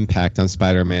its impact on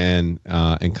Spider-Man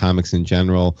and comics in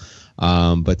general.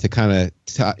 But to kind of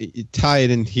tie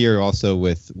it in here also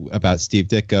about Steve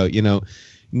Ditko,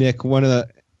 Nick, one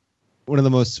of the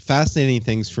most fascinating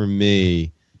things for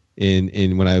me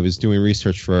in when I was doing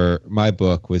research for my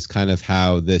book was kind of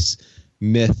how this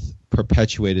myth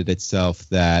perpetuated itself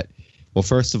that, well,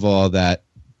 first of all, that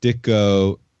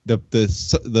Ditko,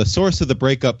 the source of the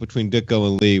breakup between Ditko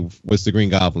and Lee was the Green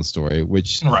Goblin story,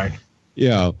 which right.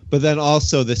 But then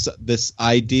also this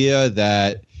idea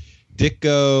that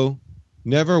Ditko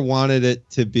never wanted it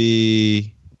to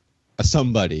be a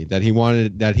somebody, that he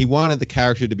wanted the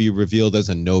character to be revealed as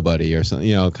a nobody or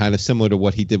something, kind of similar to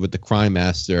what he did with the Crime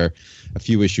Master a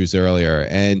few issues earlier.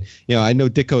 And I know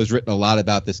Ditko has written a lot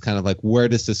about this, kind of like, where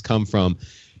does this come from?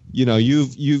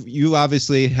 You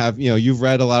obviously have, you've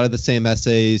read a lot of the same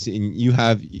essays, and you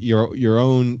have your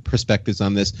own perspectives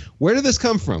on this. Where did this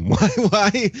come from?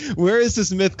 Why where is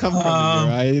this myth come from in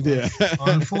your idea?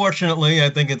 Unfortunately, I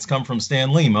think it's come from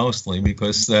Stan Lee mostly,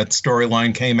 because that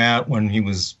storyline came out when he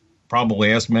was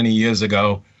probably asked many years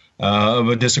ago of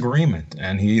a disagreement,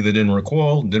 and he either didn't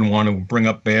recall, didn't want to bring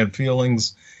up bad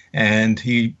feelings, and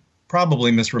he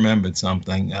probably misremembered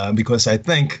something, because I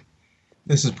think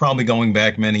this is probably going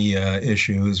back many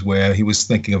issues where he was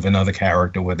thinking of another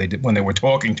character when they were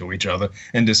talking to each other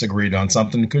and disagreed on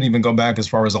something. It could even go back as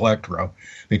far as Electro,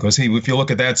 because if you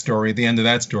look at that story, at the end of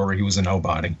that story, he was a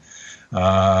nobody.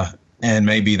 And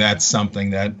maybe that's something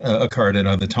that occurred at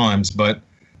other times. But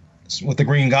with the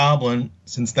Green Goblin,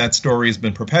 since that story has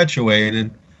been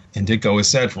perpetuated, and Ditko has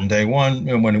said from day one,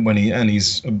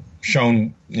 he's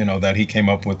shown, that he came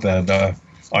up with the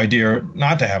idea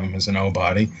not to have him as a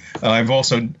nobody. I've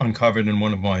also uncovered in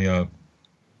one of my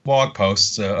blog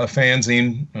posts a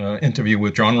fanzine interview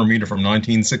with John Romita from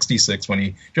 1966 when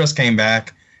he just came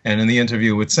back, and in the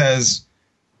interview it says,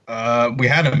 we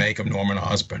had to make him Norman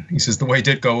Osborn. He says, the way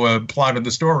Ditko plotted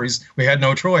the stories, we had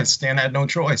no choice. Stan had no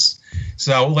choice.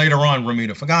 So later on,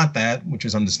 Romita forgot that, which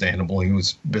is understandable. He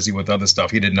was busy with other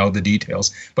stuff. He didn't know the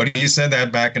details. But he said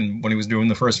that back when he was doing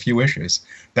the first few issues.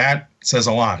 That says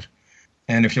a lot.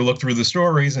 And if you look through the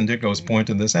stories, and Ditko's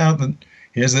pointed this out, that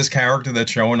here's this character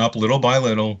that's showing up little by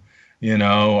little,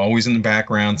 always in the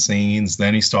background scenes.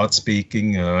 Then he starts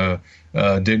speaking.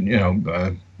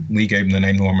 Lee gave him the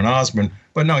name Norman Osborn.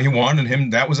 But no, he wanted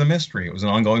him. That was a mystery. It was an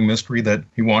ongoing mystery that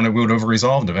he would have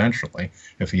resolved eventually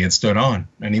if he had stood on.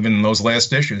 And even in those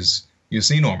last issues, you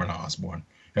see Norman Osborn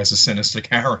as a sinister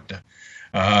character.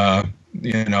 I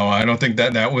don't think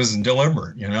that was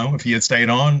deliberate. If he had stayed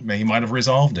on, he might have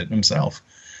resolved it himself.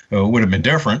 It would have been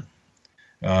different,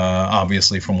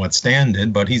 obviously, from what Stan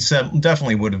did, but he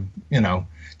definitely would have,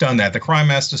 done that. The Crime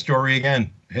Master story, again,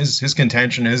 his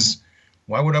contention is,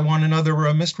 why would I want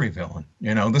another mystery villain?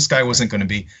 This guy wasn't going to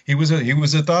be. He was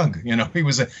a thug. He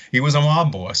was a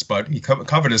mob boss, but he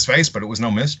covered his face, but it was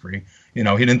no mystery. He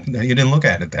didn't look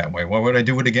at it that way. Why would I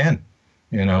do it again?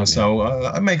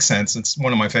 So it makes sense. It's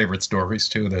one of my favorite stories,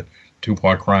 too, the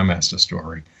two-part Crime Master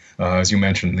story. As you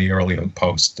mentioned in the earlier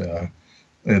post, the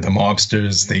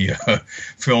mobsters, the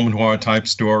film noir type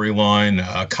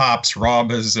storyline, cops,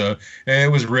 robbers.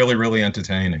 It was really, really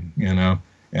entertaining,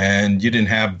 And you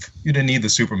didn't need the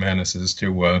super menaces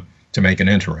to make it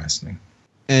interesting.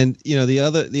 And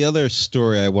the other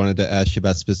story I wanted to ask you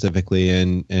about specifically,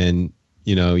 and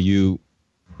you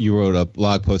wrote a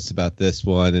blog post about this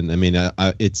one, and I mean,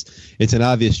 it's an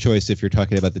obvious choice if you're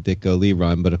talking about the Ditko Lee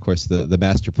run, but of course the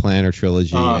Master Planner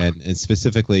trilogy and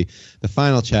specifically the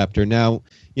final chapter. Now,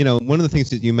 one of the things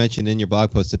that you mentioned in your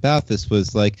blog post about this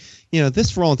was like, this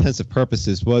for all intents and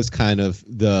purposes was kind of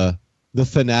the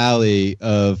finale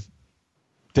of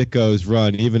Ditko's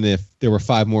run, even if there were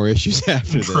 5 more issues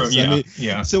after this. True, yeah,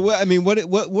 yeah. So, what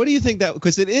do you think that?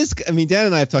 Because it is. I mean, Dan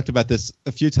and I have talked about this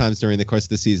a few times during the course of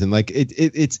the season. Like,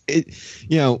 it's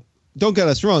don't get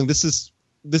us wrong. This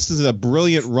is a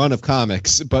brilliant run of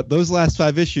comics, but those last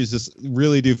 5 issues just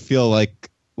really do feel like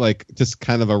just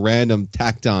kind of a random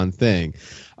tacked on thing.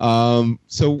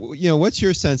 So, what's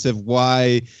your sense of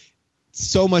why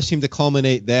so much seemed to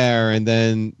culminate there, and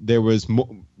then there was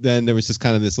just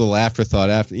kind of this little afterthought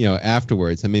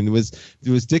afterwards? I mean, was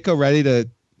Ditko ready to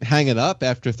hang it up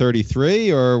after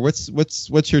 33, or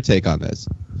what's your take on this?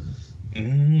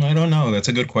 I don't know. That's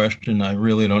a good question. I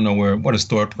really don't know what his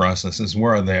thought processes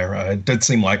were there. It did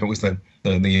seem like it was the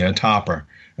topper.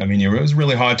 I mean, it was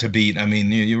really hard to beat. I mean,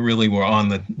 you really were on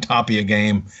the top of your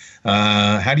game.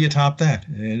 How do you top that?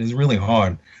 It is really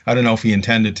hard. I don't know if he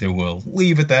intended to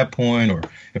leave at that point, or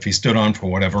if he stood on for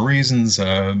whatever reasons.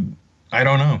 I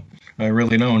don't know. I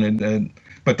really don't.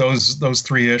 But those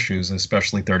 3 issues,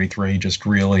 especially 33, just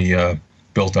really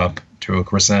built up to a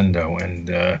crescendo. And,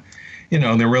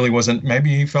 there really wasn't, maybe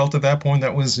he felt at that point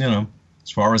that was,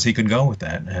 as far as he could go with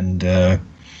that. And,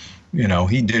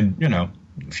 he did,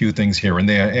 a few things here and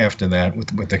there after that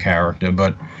with the character,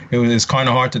 but it was kind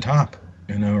of hard to top.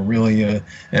 Really,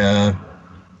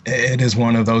 it is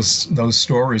one of those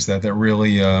stories that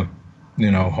really,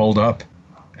 hold up.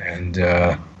 And,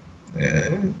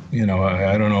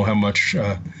 I don't know how much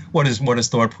what his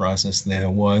thought process there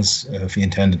was, if he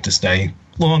intended to stay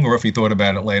long or if he thought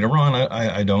about it later on.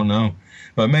 I don't know,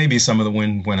 but maybe some of the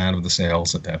wind went out of the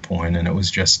sails at that point, and it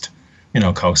was just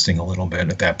coasting a little bit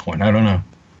at that point. I don't know.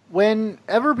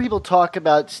 Whenever people talk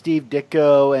about Steve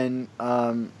Ditko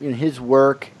and his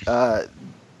work,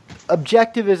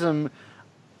 objectivism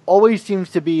always seems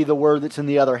to be the word that's in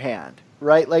the other hand.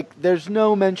 Right, like there's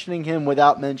no mentioning him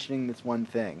without mentioning this one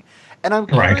thing, and I'm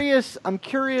curious. Right. I'm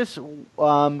curious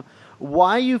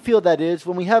why you feel that is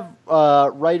when we have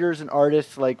writers and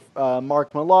artists like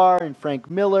Mark Millar and Frank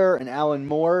Miller and Alan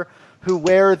Moore who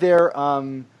wear their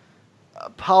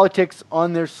politics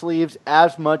on their sleeves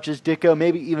as much as Ditko,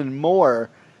 maybe even more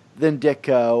than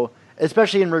Ditko,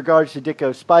 especially in regards to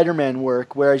Ditko's Spider-Man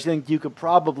work, where I think you could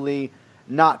probably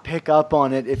not pick up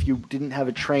on it if you didn't have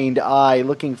a trained eye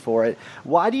looking for it.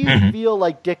 Why do you feel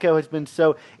like Ditko has been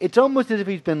so... It's almost as if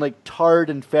he's been like tarred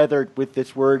and feathered with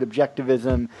this word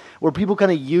objectivism, where people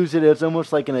kind of use it as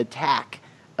almost like an attack.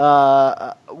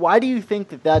 Why do you think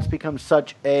that that's become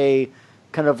such a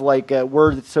kind of like a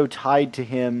word that's so tied to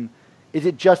him? Is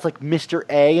it just like Mr.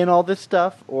 A and all this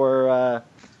stuff? Or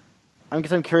I'm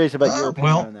curious about your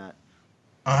opinion on that.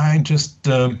 I just...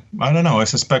 I don't know. I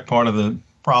suspect part of the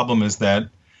problem is that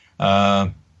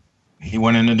he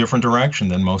went in a different direction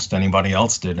than most anybody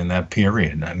else did in that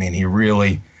period. I mean, he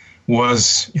really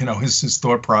was, his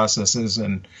thought processes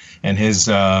and his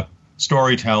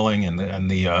storytelling and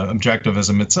the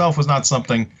objectivism itself was not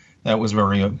something that was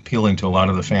very appealing to a lot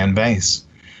of the fan base.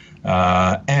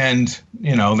 And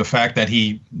the fact that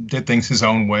he did things his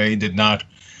own way, did not,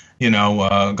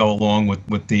 go along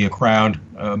with the crowd,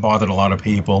 bothered a lot of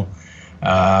people.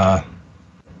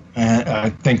 And I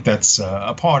think that's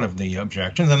a part of the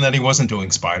objections, and that he wasn't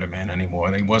doing Spider-Man anymore.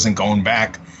 That he wasn't going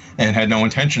back and had no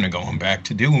intention of going back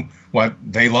to do what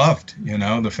they loved,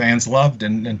 the fans loved.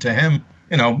 And to him,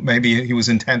 maybe he was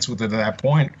intense with it at that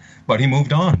point, but he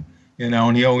moved on,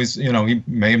 and he always, he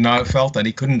may have not felt that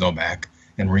he couldn't go back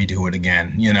and redo it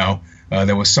again.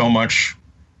 There was so much.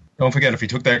 Don't forget, if you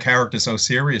took that character so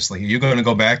seriously, you're going to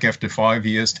go back after 5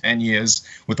 years, 10 years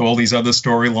with all these other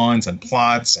storylines and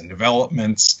plots and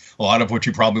developments, a lot of which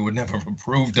you probably would never have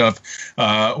approved of.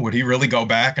 Would he really go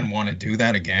back and want to do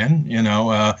that again?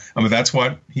 That's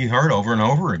what he heard over and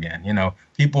over again.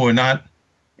 People were not,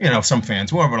 some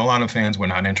fans were, but a lot of fans were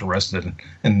not interested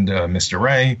in Mr.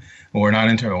 A, or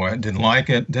didn't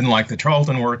like it, didn't like the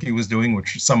Charlton work he was doing,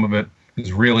 which some of it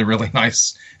is really, really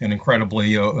nice and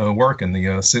incredibly work in the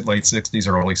late 60s,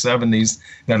 early 70s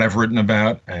that I've written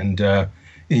about. And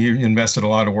he invested a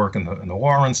lot of work in the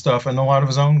Warren stuff and a lot of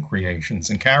his own creations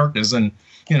and characters. And,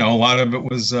 a lot of it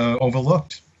was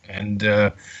overlooked. And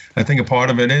I think a part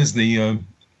of it is the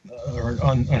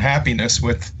unhappiness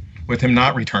with him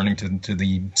not returning to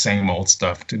the same old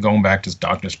stuff, to going back to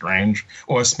Doctor Strange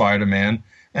or Spider-Man.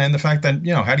 And the fact that,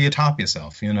 how do you top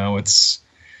yourself? It's...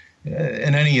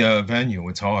 in any venue,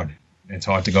 it's hard. It's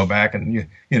hard to go back and,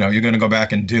 you're going to go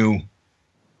back and do,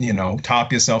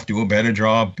 top yourself, do a better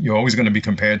job. You're always going to be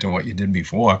compared to what you did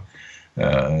before.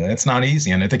 It's not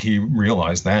easy. And I think he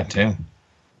realized that, too.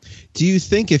 Do you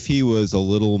think if he was a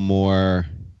little more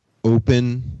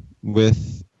open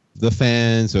with the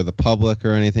fans or the public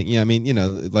or anything? Yeah, I mean,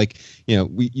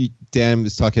 Dan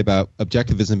was talking about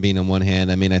objectivism being on one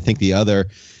hand. I mean, I think the other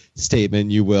statement,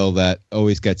 you will, that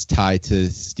always gets tied to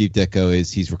Steve Ditko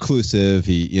is he's reclusive.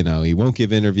 He won't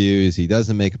give interviews. He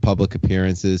doesn't make public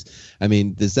appearances. I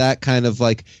mean, does that kind of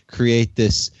like create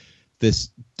this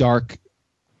dark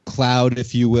cloud,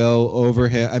 if you will, over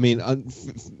him? I mean,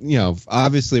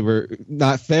 obviously we're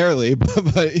not fairly, but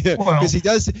because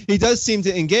he does seem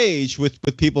to engage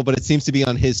with people, but it seems to be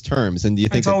on his terms. And do you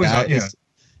think that is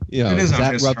does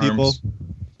that rub people?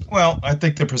 Well, I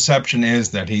think the perception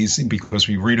is that because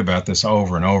we read about this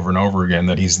over and over and over again,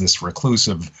 that he's this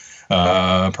reclusive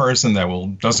person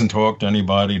that doesn't talk to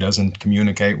anybody, doesn't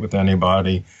communicate with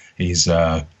anybody. He's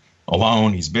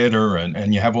alone, he's bitter,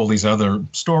 and you have all these other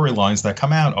storylines that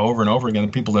come out over and over again,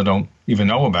 the people that don't even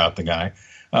know about the guy.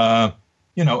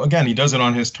 Again, he does it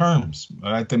on his terms.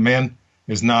 The man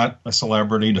is not a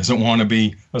celebrity, doesn't want to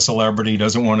be a celebrity,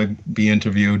 doesn't want to be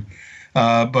interviewed,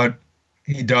 but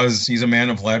he does. He's a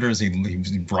man of letters.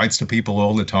 He writes to people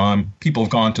all the time. People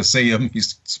have gone to see him.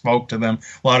 He's spoke to them.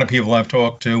 A lot of people I've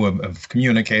talked to have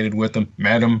communicated with him,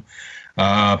 met him.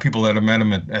 People that have met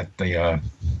him at the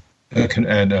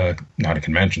not at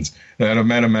conventions, that have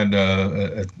met him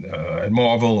at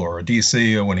Marvel or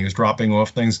DC or when he was dropping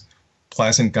off things.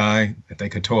 Pleasant guy that they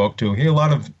could talk to. He had a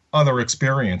lot of other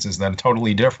experiences that are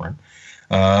totally different.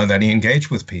 That he engaged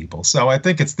with people. So I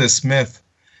think it's this myth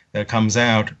that comes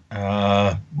out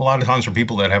a lot of times from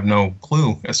people that have no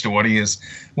clue as to what he is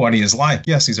like.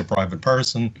 Yes, he's a private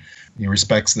person. He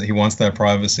respects that he wants that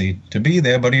privacy to be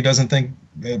there, but he doesn't think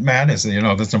it matters.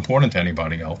 That's important to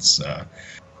anybody else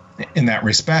in that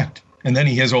respect. And then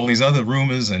he hears all these other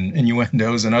rumors and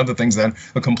innuendos and other things that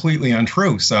are completely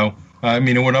untrue. So,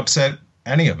 it would upset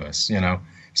any of us,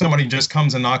 Somebody just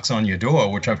comes and knocks on your door,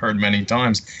 which I've heard many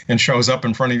times, and shows up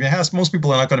in front of your house. Most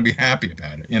people are not going to be happy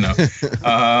about it,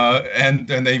 and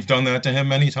they've done that to him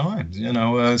many times,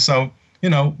 So, we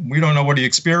don't know what he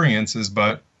experiences,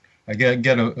 but I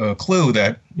get a clue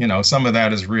that, some of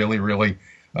that is really, really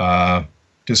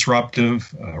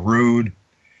disruptive, rude.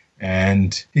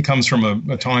 And he comes from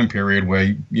a time period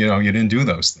where, you didn't do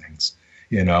those things,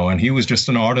 and he was just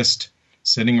an artist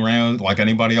sitting around like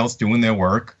anybody else doing their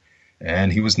work.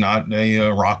 And he was not a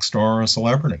rock star or a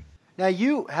celebrity. Now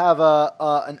you have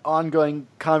an ongoing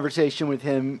conversation with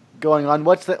him going on.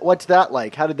 What's that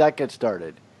like? How did that get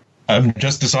started? I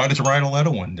just decided to write a letter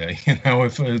one day,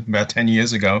 about 10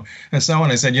 years ago. And so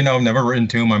when I said, I've never written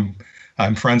to him.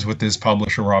 I'm friends with this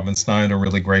publisher, Robin Stein, a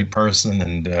really great person.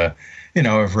 And,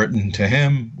 I've written to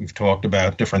him. We've talked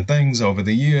about different things over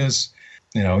the years.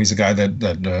 He's a guy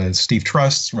that Steve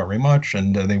trusts very much,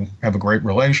 and they have a great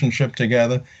relationship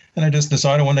together. And I just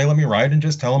decided one day, let me write and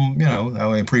just tell him,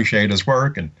 how I appreciate his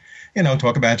work and,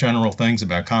 talk about general things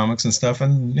about comics and stuff.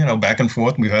 And, back and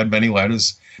forth. We've had many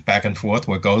letters back and forth.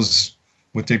 What goes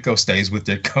with Ditko stays with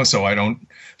Ditko. So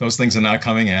those things are not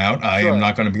coming out. I am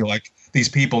not going to be like these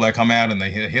people that come out and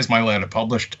here's my letter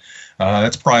published.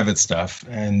 That's private stuff.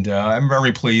 And I'm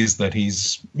very pleased that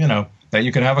he's, that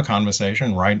you can have a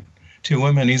conversation, right, to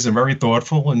him. And he's a very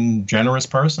thoughtful and generous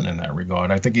person in that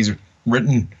regard. I think he's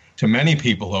written to many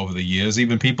people over the years,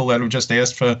 even people that have just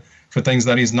asked for things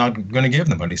that he's not going to give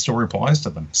them, but he still replies to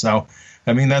them. So,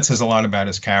 that says a lot about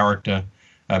his character.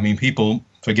 People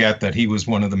forget that he was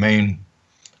one of the main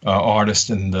artists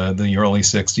in the early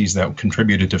 60s that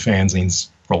contributed to fanzines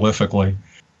prolifically.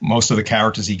 Most of the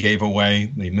characters he gave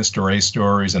away, the Mr. A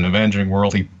stories and Avenging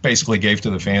World, he basically gave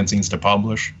to the fanzines to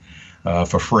publish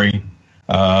for free.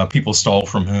 People stole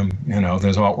from him.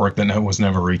 There's artwork that was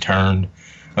never returned.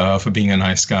 For being a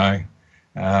nice guy.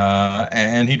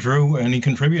 And he drew and he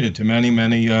contributed to many,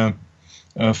 many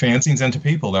fanzines and to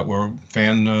people that were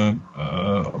fan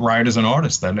writers and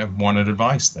artists that wanted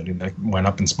advice, that went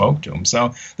up and spoke to him.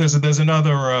 So there's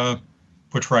another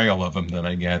portrayal of him that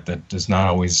I get that is not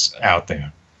always out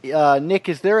there. Nick,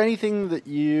 is there anything that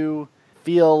you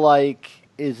feel like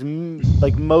is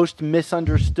most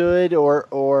misunderstood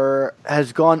or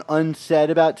has gone unsaid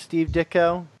about Steve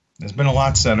Ditko? There's been a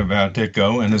lot said about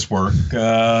Ditko and his work.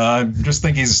 I just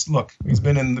think he's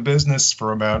been in the business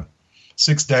for about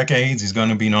 6 decades. He's going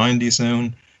to be 90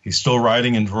 soon. He's still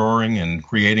writing and drawing and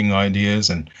creating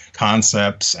ideas and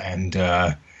concepts. And,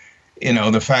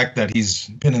 the fact that he's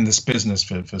been in this business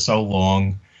for so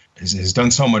long, has done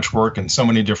so much work in so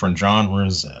many different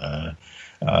genres,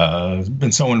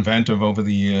 been so inventive over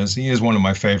the years. He is one of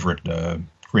my favorite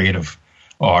creative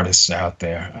artists out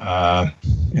there.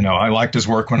 I liked his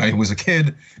work when I was a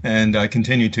kid, and I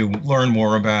continue to learn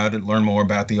more about it, learn more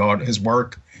about his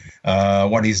work,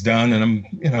 what he's done, and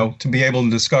I'm, to be able to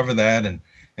discover that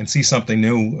and see something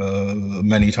new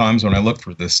many times when I look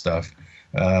through this stuff.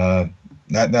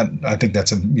 That I think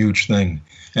that's a huge thing,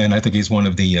 and I think he's one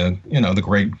of the the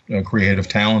great creative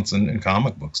talents in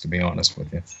comic books. To be honest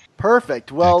with you.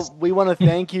 Perfect. Well, Thanks. We want to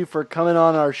thank you for coming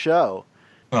on our show.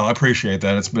 Well, I appreciate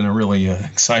that. It's been a really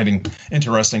exciting,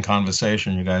 interesting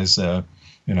conversation. You guys,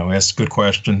 asked good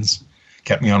questions,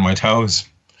 kept me on my toes,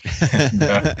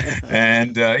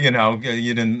 and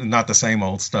you didn't not the same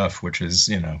old stuff. Which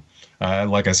is,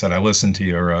 like I said, I listened to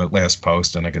your last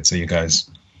post, and I could see you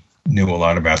guys knew a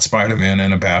lot about Spider-Man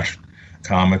and about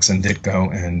comics and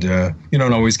Ditko, and you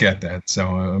don't always get that. So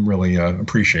I really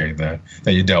appreciate that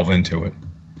you delve into it.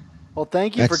 Well,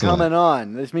 thank you Excellent. for coming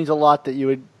on. This means a lot that you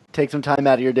would take some time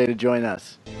out of your day to join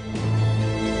us.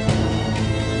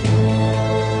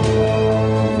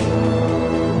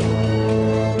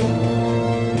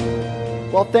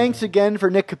 Well, thanks again for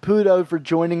Nick Caputo for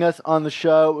joining us on the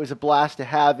show. It was a blast to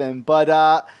have him.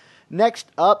 But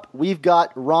next up, we've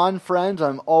got Ron Frenz.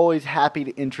 I'm always happy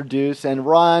to introduce. And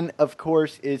Ron, of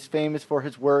course, is famous for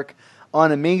his work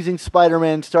on Amazing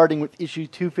Spider-Man, starting with issue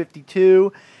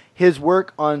 252. His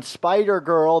work on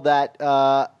Spider-Girl, that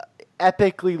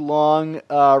epically long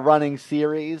running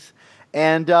series,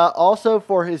 and also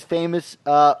for his famous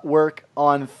work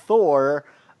on Thor,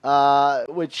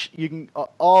 which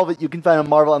all of it you can find on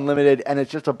Marvel Unlimited, and it's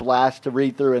just a blast to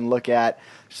read through and look at.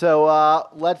 So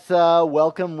let's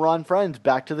welcome Ron Frenz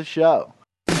back to the show.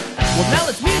 Well, now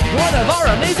let's meet one of our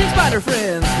amazing spider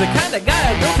friends. The kind of guy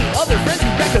I go to other friends who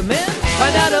recommend.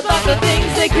 Find out about the things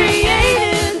they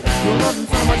created. You'll love them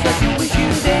so much that you wish you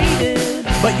dated.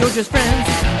 But you're just friends,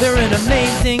 they're an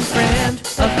amazing friend.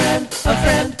 A friend, a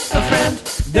friend, a friend.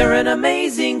 They're an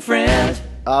amazing friend.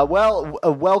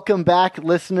 Welcome back,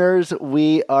 listeners.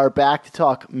 We are back to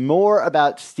talk more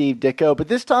about Steve Ditko, but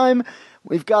this time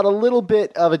we've got a little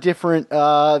bit of a different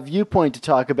viewpoint to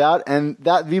talk about, and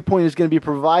that viewpoint is going to be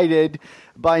provided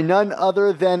by none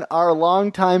other than our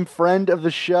longtime friend of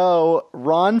the show,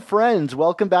 Ron Friends.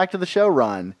 Welcome back to the show,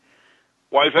 Ron.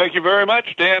 Why, thank you very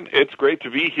much, Dan. It's great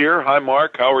to be here. Hi,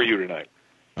 Mark. How are you tonight?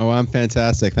 Oh, I'm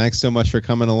fantastic. Thanks so much for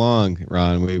coming along,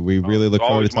 Ron. We really look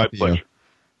forward to talking to you.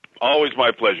 Always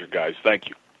my pleasure, guys. Thank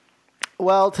you.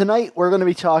 Well, tonight we're going to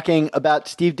be talking about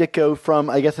Steve Ditko from,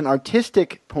 I guess, an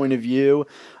artistic point of view.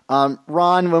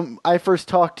 Ron, when I first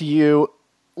talked to you,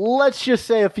 let's just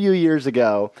say a few years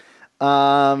ago,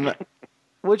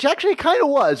 which actually kind of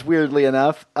was, weirdly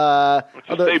enough. Let's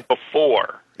just say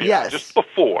before. Yeah, yes. Just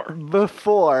before.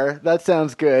 Before. That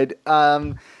sounds good.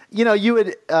 You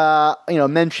had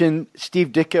mentioned Steve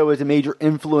Ditko as a major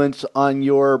influence on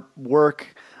your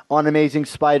work on Amazing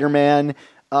Spider-Man.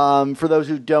 For those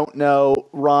who don't know,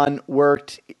 Ron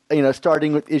worked,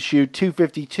 starting with issue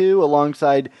 252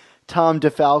 alongside Tom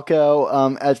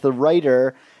DeFalco as the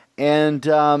writer. And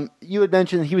you had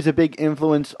mentioned he was a big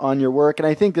influence on your work. And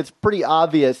I think that's pretty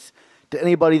obvious to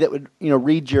anybody that would,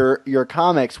 read your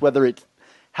comics, whether it's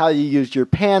how you used your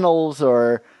panels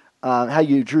or how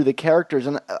you drew the characters.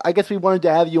 And I guess we wanted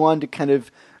to have you on to kind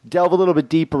of delve a little bit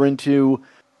deeper into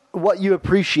what you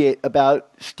appreciate about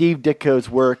Steve Ditko's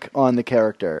work on the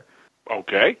character.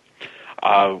 Okay.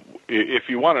 If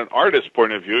you want an artist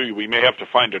point of view, we may have to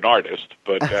find an artist.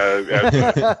 But as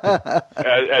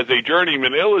a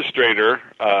journeyman illustrator,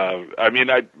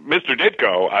 Mr.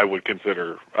 Ditko, I would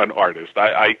consider an artist.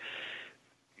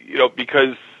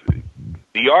 Because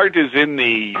the art is in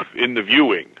the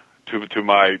viewing to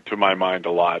my mind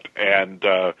a lot, and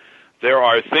there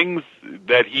are things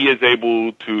that he is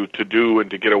able to do and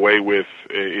to get away with.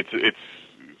 It's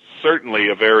certainly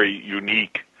a very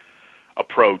unique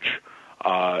approach,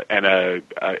 and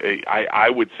I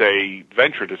would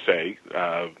venture to say,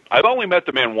 I've only met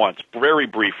the man once, very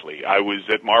briefly. I was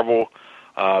at Marvel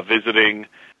visiting.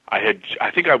 I had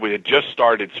just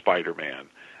started Spider-Man,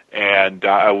 and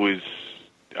I was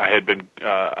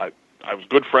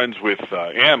good friends with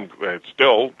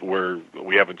still, where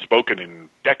we haven't spoken in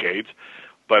decades,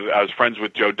 but I was friends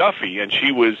with Joe Duffy, and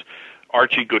she was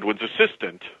Archie Goodwin's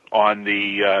assistant on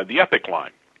the Epic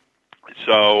line.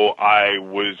 So I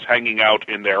was hanging out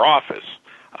in their office,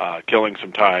 killing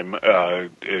some time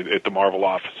at the Marvel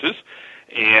offices,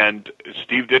 and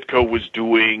Steve Ditko was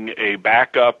doing a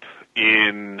backup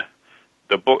in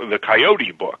the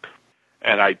Coyote book,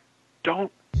 and I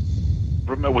don't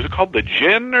remember, was it called The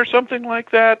Djinn or something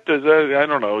like that? I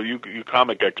don't know, you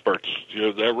comic experts,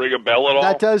 does that ring a bell at all?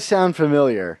 That does sound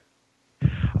familiar.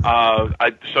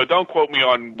 So don't quote me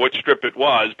on what strip it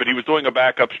was, but he was doing a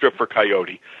backup strip for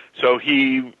Coyote. So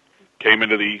he came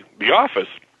into the office,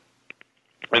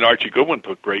 and Archie Goodwin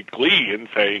took great glee in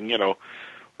saying,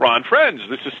 Ron Friends,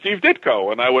 this is Steve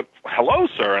Ditko. And I went, hello,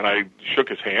 sir. And I shook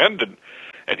his hand,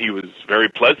 and he was very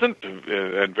pleasant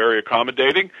and very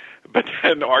accommodating. But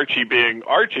then Archie being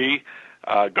Archie,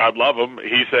 God love him,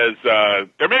 he says,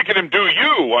 they're making him do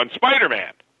you on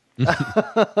Spider-Man. and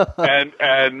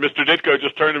Mr. Ditko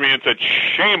just turned to me and said,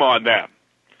 shame on them.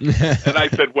 And I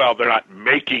said, well, they're not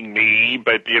making me,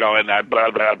 but, and that blah,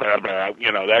 blah, blah, blah,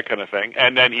 that kind of thing.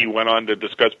 And then he went on to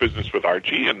discuss business with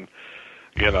Archie and,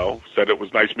 said it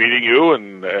was nice meeting you.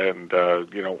 And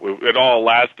it all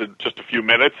lasted just a few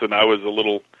minutes, and I was a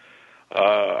little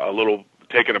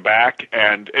taken aback.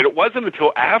 And it wasn't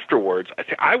until afterwards,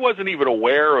 I wasn't even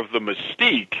aware of the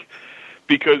mystique,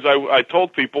 because I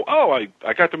told people, I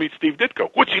got to meet Steve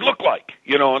Ditko. What's he look like?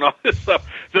 And all this stuff.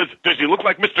 Does he look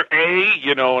like Mr. A?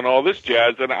 And all this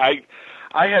jazz. And I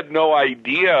had no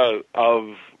idea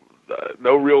of,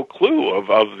 no real clue of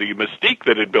the mystique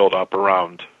that had built up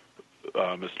around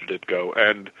Mr. Ditko.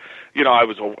 And, I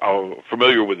was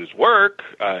familiar with his work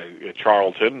at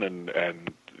Charlton and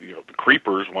the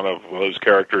Creepers, one of those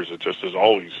characters that just has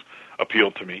always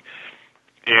appealed to me.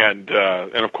 And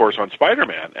of course on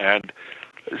Spider-Man. And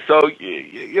so,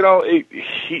 he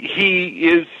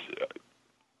is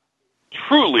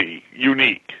truly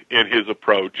unique in his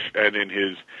approach and in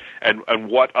his and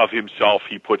what of himself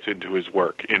he puts into his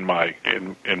work, in my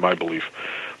belief.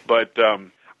 But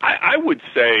I would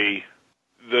say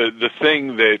the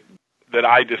thing that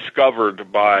I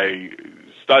discovered by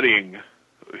studying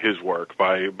his work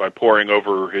by poring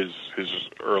over his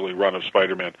early run of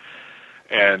Spider-Man,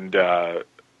 and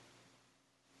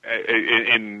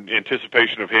in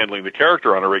anticipation of handling the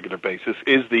character on a regular basis,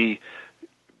 is the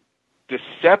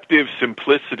deceptive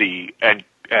simplicity and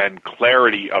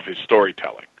clarity of his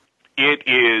storytelling. It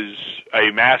is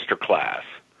a masterclass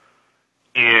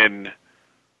in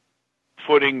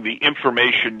putting the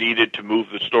information needed to move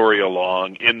the story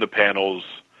along in the panels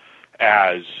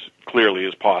as clearly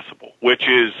as possible,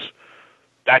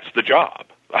 that's the job.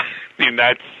 I mean,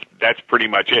 that's pretty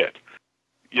much it.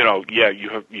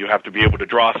 You have to be able to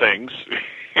draw things.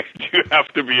 You have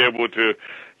to be able to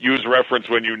use reference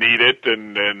when you need it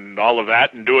and all of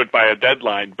that, and do it by a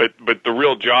deadline. But the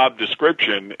real job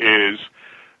description is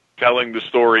telling the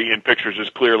story in pictures as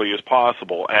clearly as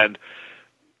possible. And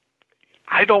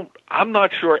I'm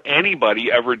not sure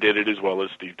anybody ever did it as well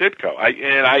as Steve Ditko.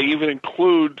 I even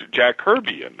include Jack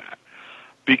Kirby in that,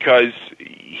 because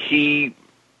he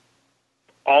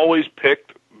always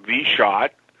picked the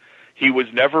shot. He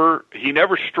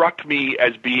never struck me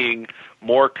as being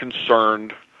more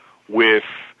concerned with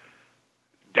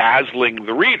dazzling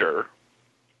the reader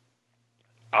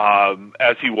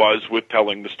as he was with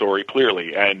telling the story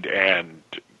clearly.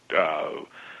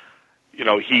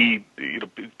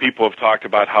 People have talked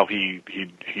about how he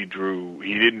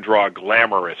didn't draw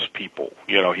glamorous people.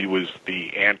 He was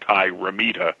the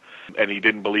anti-Ramita, and he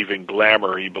didn't believe in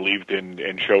glamour. He believed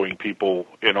in showing people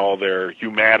in all their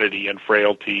humanity and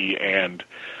frailty, and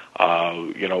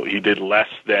he did less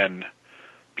than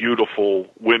beautiful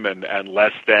women and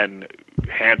less than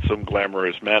handsome,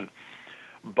 glamorous men.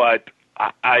 But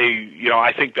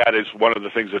I think that is one of the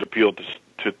things that appealed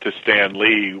to Stan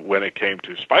Lee when it came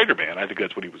to Spider-Man. I think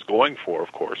that's what he was going for,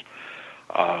 of course.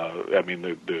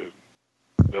 The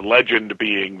legend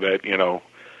being that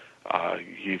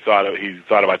he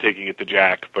thought about taking it to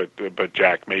Jack, but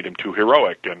Jack made him too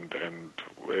heroic, and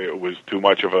it was too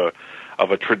much of a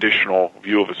traditional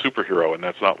view of a superhero, and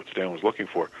that's not what Stan was looking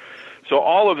for. So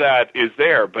all of that is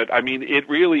there, but I mean, it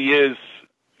really is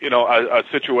a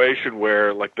situation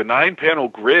where, like, the 9-panel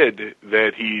grid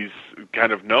that he's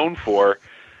kind of known for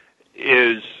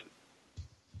is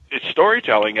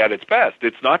storytelling at its best.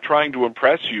 It's not trying to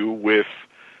impress you with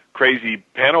crazy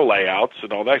panel layouts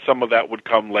and all that. Some of that would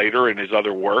come later in his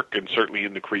other work, and certainly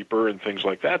in the Creeper and things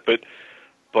like that. But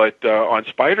on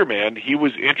Spider-Man, he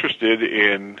was interested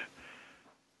in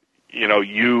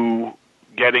you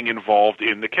getting involved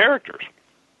in the characters.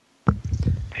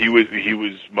 He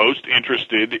was most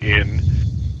interested in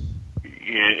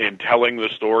telling the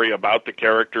story about the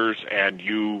characters, and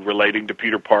you relating to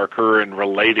Peter Parker and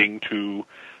relating to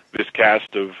this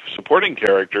cast of supporting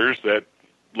characters that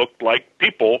looked like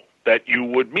people that you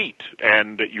would meet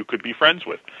and that you could be friends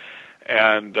with.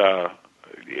 And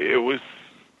it was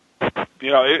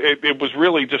it was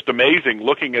really just amazing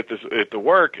looking at the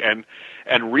work and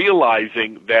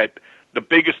realizing that the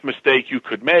biggest mistake you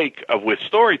could make with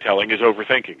storytelling is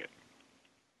overthinking it.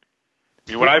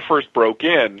 I mean, when I first broke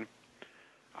in,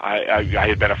 I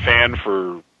had been a fan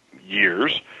for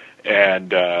years,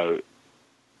 and had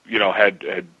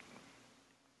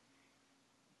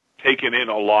taken in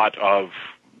a lot of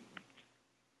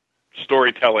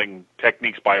storytelling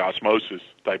techniques by osmosis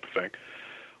type of thing.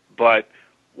 But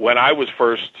when I was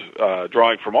first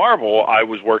drawing for Marvel, I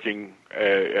was working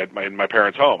in my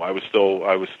parents' home. I was still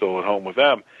at home with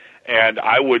them, and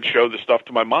I would show the stuff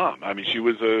to my mom. I mean, she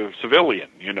was a civilian,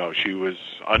 she was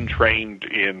untrained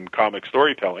in comic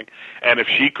storytelling, and if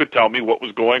she could tell me what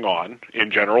was going on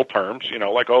in general terms,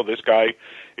 like, oh, this guy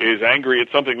is angry at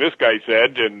something this guy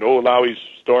said, and oh, now he's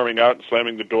storming out and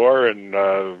slamming the door, and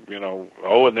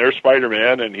and there's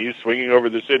Spider-Man, and he's swinging over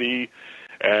the city,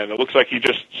 and it looks like he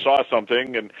just saw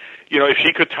something. And, if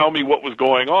she could tell me what was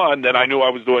going on, then I knew I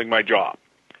was doing my job,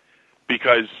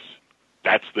 because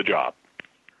that's the job.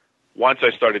 Once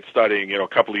I started studying, a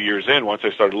couple of years in, once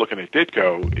I started looking at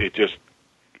Ditko, it just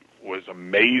was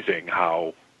amazing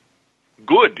how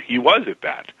good he was at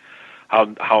that.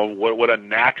 What a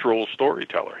natural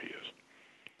storyteller he is.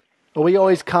 Well, we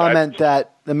always comment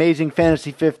that Amazing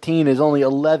Fantasy 15 is only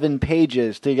 11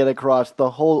 pages to get across the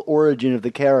whole origin of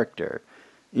the character,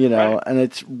 right. And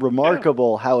it's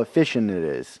remarkable how efficient it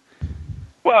is.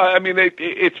 Well, I mean,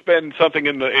 it's been something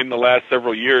in the last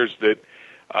several years that,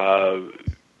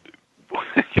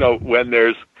 when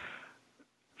there's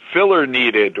filler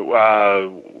needed,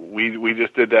 we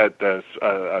just did that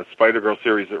Spider-Girl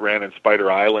series that ran in Spider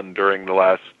Island during the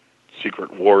last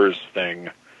Secret Wars thing,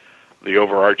 the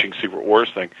overarching Secret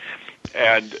Wars thing,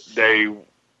 and they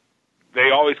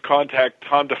always contact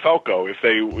Tom DeFalco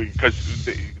because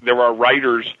there are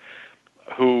writers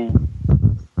who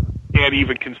can't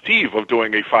even conceive of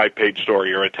doing a 5-page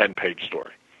story or a 10-page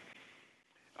story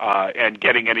and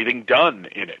getting anything done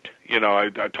in it.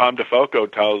 Tom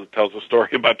DeFalco tells a story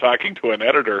about talking to an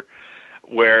editor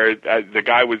where the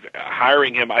guy was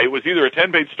hiring him. It was either a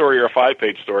 10-page story or a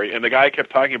 5-page story, and the guy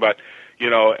kept talking about,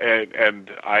 and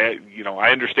I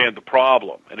understand the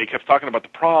problem, and he kept talking about the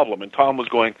problem, and Tom was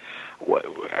going,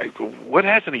 what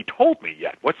hasn't he told me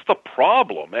yet? What's the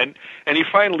problem? And he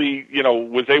finally,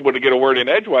 was able to get a word in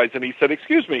edgewise, and he said,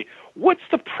 excuse me, what's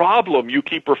the problem you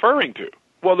keep referring to?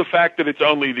 Well, the fact that it's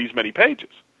only these many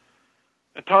pages.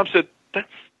 And Tom said,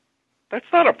 that's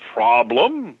not a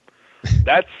problem.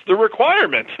 That's the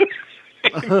requirement.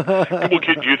 Well,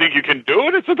 do you think you can do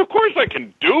it? I said, of course I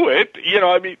can do it.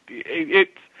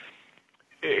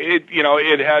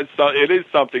 It is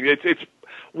something. It's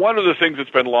one of the things that's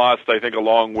been lost, I think,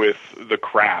 along with the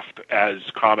craft as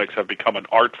comics have become an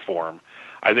art form.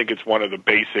 I think it's one of the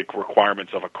basic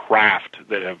requirements of a craft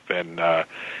that have been,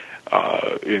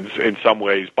 in some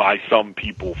ways, by some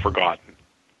people forgotten.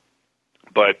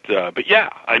 But yeah,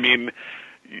 I mean,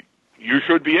 you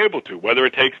should be able to, whether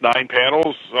it takes 9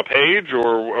 panels a page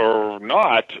or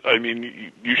not. I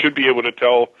mean, you should be able to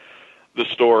tell the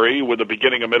story with a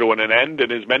beginning, a middle, and an end,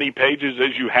 and as many pages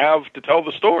as you have to tell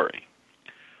the story.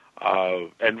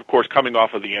 And, of course, coming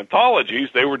off of the anthologies,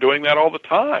 they were doing that all the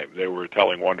time. They were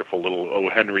telling wonderful little O.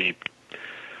 Henry,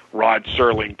 Rod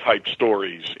Serling-type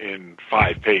stories in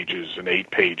 5 pages and 8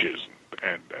 pages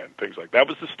and things like that. That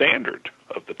was the standard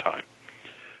of the time.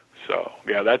 So,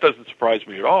 yeah, that doesn't surprise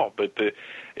me at all. But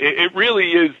it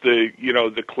really is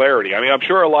the clarity. I mean, I'm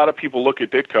sure a lot of people look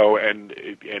at Ditko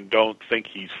and don't think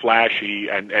he's flashy,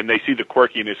 and they see the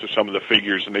quirkiness of some of the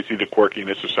figures and they see the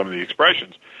quirkiness of some of the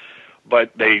expressions.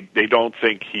 But they don't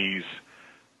think he's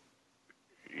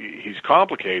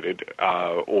complicated,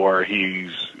 or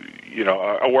he's,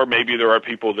 or maybe there are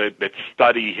people that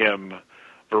study him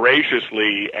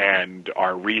voraciously and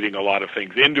are reading a lot of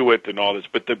things into it and all this.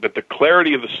 But the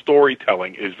clarity of the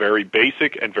storytelling is very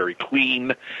basic and very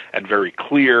clean and very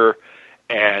clear,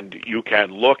 and you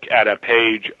can look at a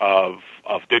page of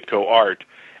Ditko art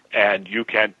and you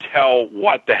can tell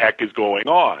what the heck is going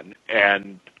on.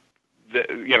 And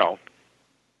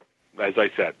as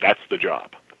I said, that's the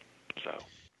job. So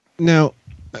now,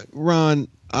 Ron,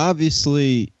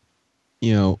 obviously,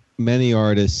 many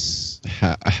artists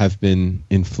have been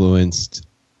influenced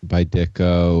by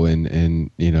Ditko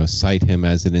and cite him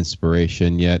as an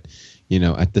inspiration. Yet,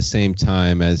 at the same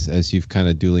time, as you've kind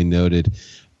of duly noted,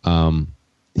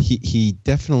 he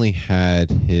definitely had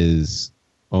his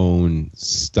own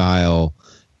style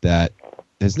that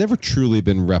has never truly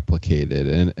been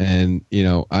replicated. And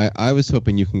I was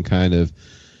hoping you can kind of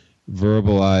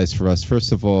verbalize for us,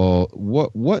 first of all,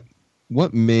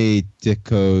 what made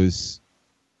Ditko's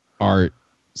art,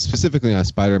 specifically on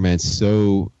Spider-Man,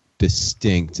 so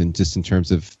distinct, and just in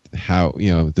terms of how,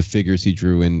 the figures he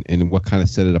drew and what kind of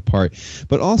set it apart.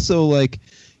 But also, I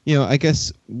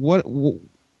guess, what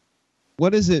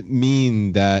does it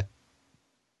mean that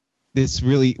this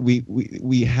really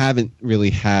we haven't really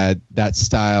had that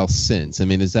style since? I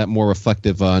mean, is that more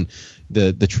reflective on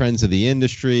the trends of the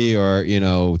industry, or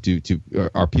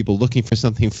are people looking for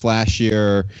something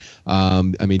flashier?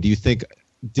 I mean, do you think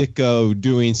Ditko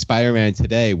doing Spider-Man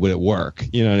today, would it work?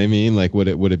 You know what I mean? Would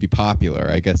it be popular?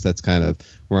 I guess that's kind of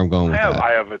where I'm going with that.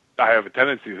 I have a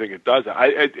tendency to think it does.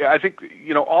 I think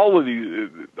all of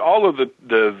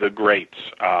the greats,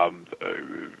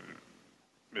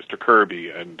 Mr. Kirby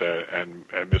and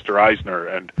Mr. Eisner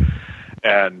and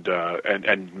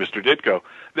Mr. Ditko,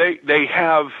 they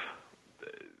have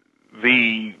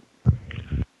the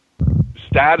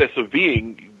status of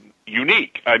being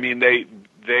unique. I mean, they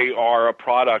are a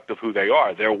product of who they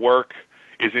are. Their work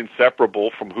is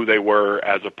inseparable from who they were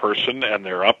as a person and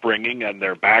their upbringing and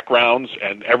their backgrounds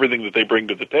and everything that they bring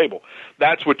to the table.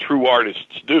 That's what true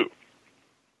artists do.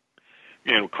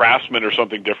 Craftsmen are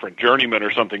something different, journeymen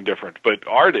are something different, but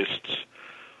artists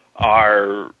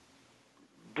are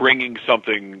bringing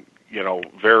something,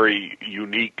 very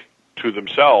unique to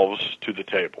themselves to the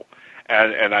table.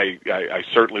 And I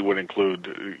certainly would include,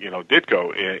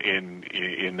 Ditko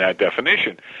in that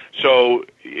definition. So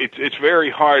it's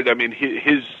very hard. I mean,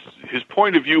 his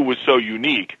point of view was so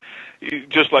unique.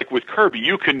 Just like with Kirby,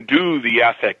 you can do the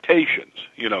affectations.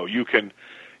 You can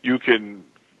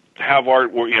have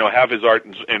art, have his art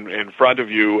in front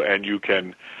of you, and you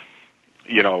can,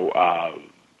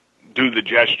 do the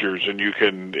gestures, and you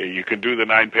can do the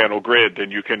 9-panel grid,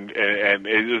 and and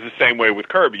it's the same way with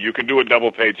Kirby. You can do a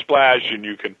double-page splash, and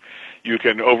you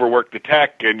can overwork the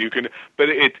tech, and but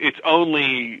it's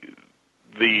only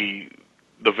the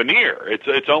the veneer.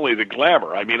 It's only the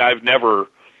glamour. I mean, I've never.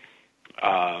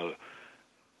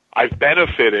 I've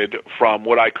benefited from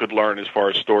what I could learn as far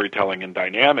as storytelling and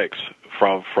dynamics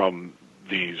from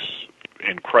these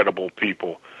incredible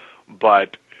people,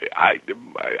 but I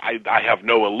have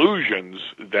no illusions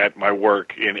that my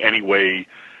work in any way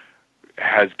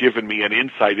has given me an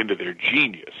insight into their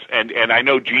genius. And I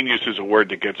know genius is a word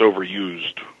that gets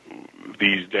overused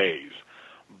these days,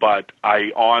 but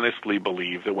I honestly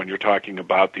believe that when you're talking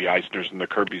about the Eisners and the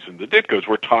Kirbys and the Ditkos,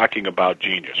 we're talking about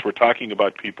genius. We're talking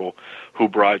about people who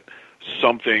brought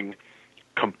something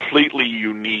completely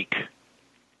unique.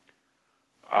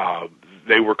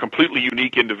 They were completely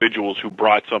unique individuals who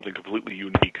brought something completely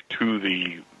unique to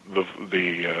the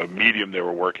medium they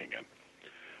were working in.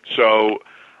 So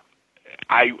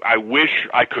I wish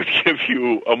I could give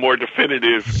you a more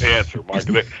definitive answer, Mark.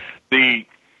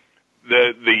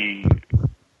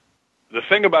 The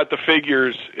thing about the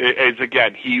figures is,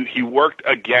 again, he worked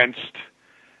against.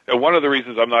 And one of the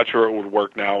reasons I'm not sure it would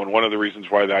work now, and one of the reasons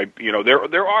why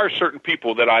there are certain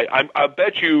people that I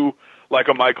bet you, like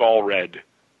a Mike Allred,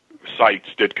 cites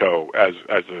Ditko as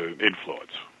an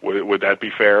influence. Would that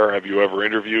be fair? Have you ever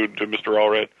interviewed Mr.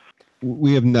 Allred?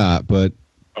 We have not, but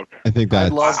okay. I think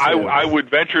that I would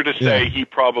venture to say he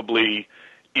probably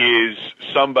is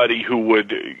somebody who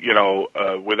would,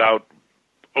 without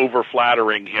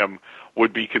over-flattering him,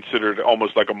 would be considered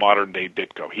almost like a modern-day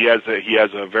Ditko. He has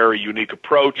a very unique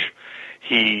approach.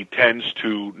 He tends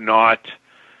to not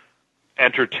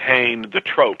entertain the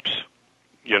tropes.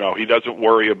 He doesn't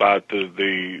worry about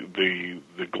the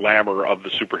glamour of the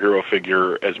superhero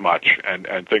figure as much,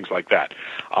 and things like that.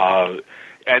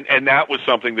 And that was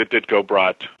something that Ditko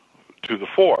brought to the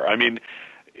fore. I mean,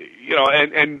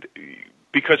 and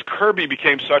because Kirby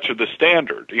became such the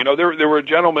standard. There were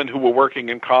gentlemen who were working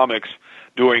in comics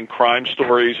doing crime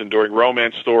stories and doing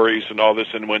romance stories and all this,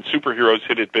 and when superheroes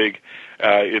hit it big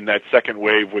in that second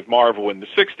wave with Marvel in the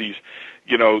 60s,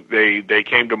 they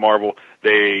came to Marvel.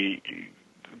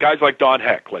 Guys like Don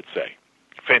Heck, let's say,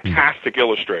 fantastic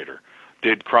illustrator,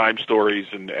 did crime stories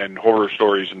and horror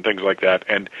stories and things like that.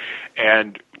 And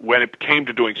when it came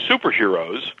to doing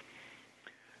superheroes,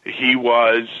 he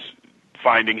was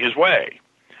finding his way.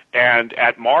 And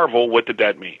at Marvel, what did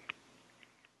that mean?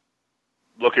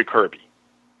 Look at Kirby.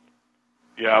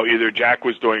 Either Jack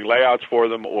was doing layouts for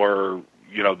them, or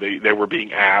they were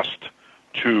being asked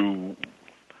to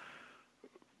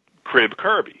crib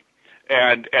Kirby,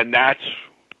 and that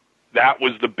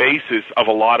was the basis of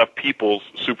a lot of people's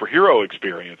superhero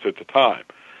experience at the time.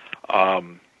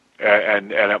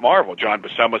 And at Marvel, John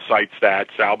Buscema cites that,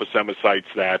 Sal Buscema cites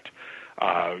that.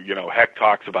 Heck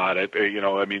talks about it.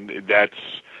 That's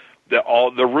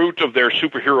the root of their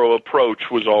superhero approach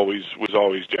was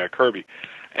always Jack Kirby.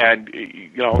 And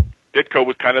Ditko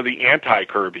was kind of the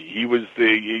anti-Kirby. He was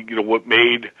what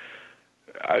made.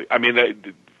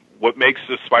 What makes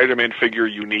the Spider-Man figure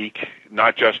unique,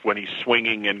 not just when he's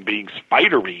swinging and being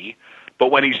spidery,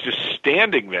 but when he's just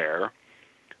standing there,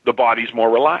 the body's more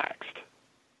relaxed.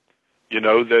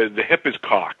 The hip is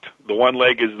cocked, the one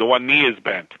knee is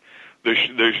bent. The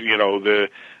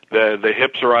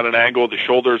hips are on an angle, the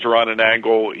shoulders are on an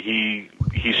angle. He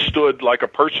stood like a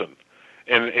person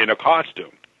in a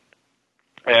costume.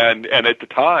 And at the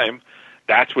time,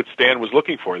 that's what Stan was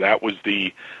looking for. That was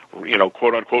the,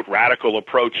 quote unquote radical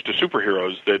approach to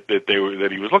superheroes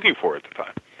that he was looking for at the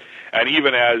time. And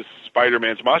even as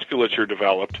Spider-Man's musculature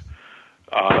developed,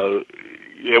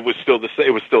 it was still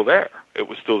there. It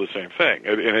was still the same thing,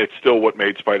 and it's still what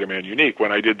made Spider-Man unique.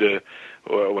 When I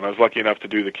was lucky enough to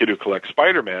do the Kid Who Collects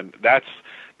Spider-Man, that's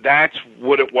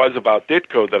what it was about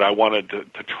Ditko that I wanted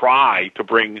to try to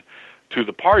bring to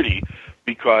the party,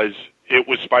 because it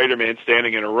was Spider-Man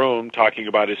standing in a room talking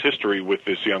about his history with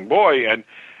this young boy,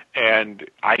 and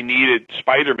I needed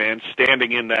Spider-Man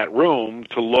standing in that room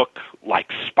to look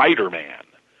like Spider-Man.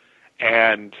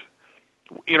 And,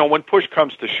 when push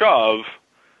comes to shove,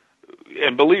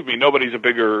 and believe me, nobody's a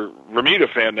bigger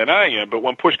Romita fan than I am, but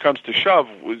when push comes to shove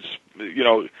was,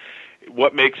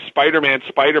 what makes Spider-Man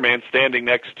standing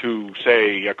next to,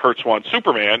 say, a Kurt Swan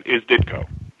Superman is Ditko.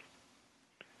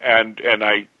 And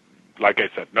I, like I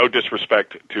said, no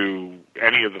disrespect to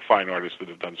any of the fine artists that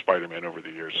have done Spider-Man over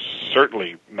the years.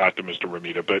 Certainly not to Mr.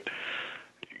 Romita, but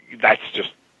that's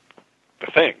just the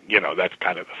thing. That's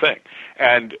kind of the thing.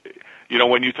 And,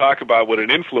 when you talk about what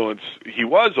an influence he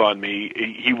was on me,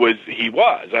 he was.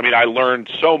 I mean, I learned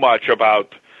so much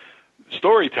about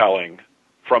storytelling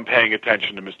from paying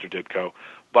attention to Mr. Ditko,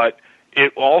 but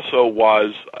it also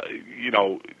was,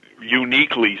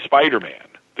 uniquely Spider-Man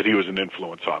that he was an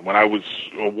influence on. When I was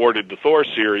awarded the Thor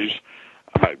series,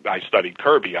 I studied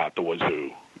Kirby out the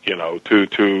wazoo,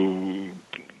 to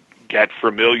get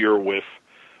familiar with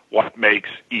what makes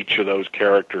each of those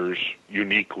characters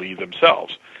uniquely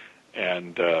themselves.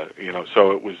 And,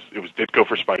 so it was Ditko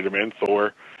for Spider-Man,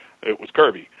 Thor, it was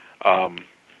Kirby,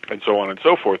 and so on and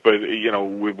so forth. But,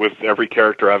 with every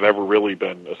character I've ever really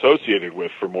been associated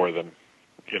with for more than,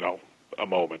 a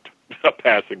moment, a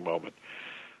passing moment.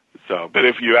 So, but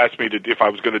if you asked me if I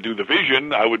was going to do the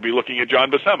Vision, I would be looking at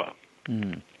John Buscema.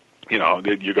 Mm.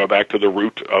 You go back to the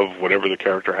root of whatever the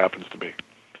character happens to be.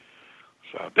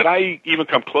 So, did I even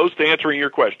come close to answering your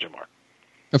question, Mark?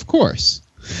 Of course.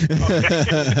 No,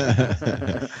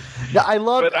 I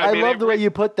love the way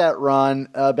you put that, Ron,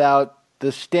 about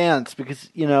the stance, because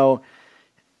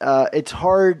it's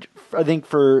hard, I think,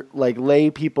 for like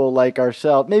lay people like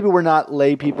ourselves. Maybe we're not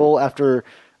lay people after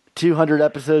 200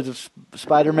 episodes of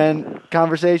Spider-Man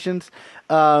conversations,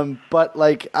 but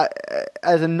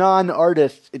as a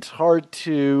non-artist, it's hard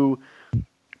to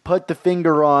put the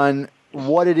finger on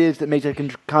what it is that makes a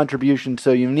contribution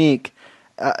so unique.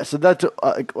 So that's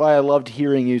why I loved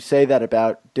hearing you say that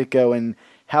about Ditko and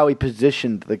how he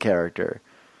positioned the character.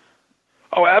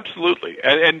 Oh, absolutely.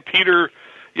 And Peter,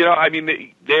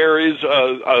 there is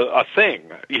a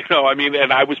thing,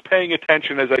 and I was paying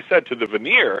attention, as I said, to the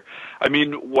veneer. I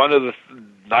mean, one of the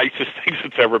nicest things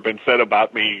that's ever been said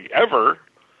about me ever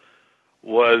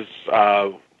was,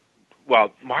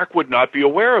 Mark would not be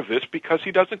aware of this because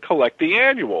he doesn't collect the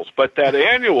annuals. But that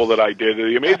annual that I did,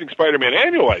 the Amazing Spider-Man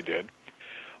annual I did,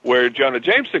 where Jonah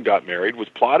Jameson got married, was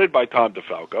plotted by Tom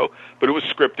DeFalco, but it was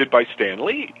scripted by Stan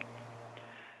Lee.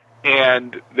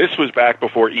 And this was back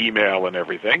before email and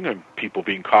everything, and people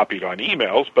being copied on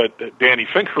emails, but Danny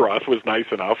Finkeroth was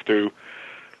nice enough to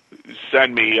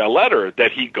send me a letter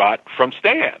that he got from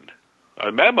Stan,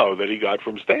 a memo that he got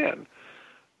from Stan.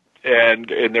 And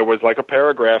there was like a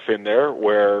paragraph in there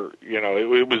where,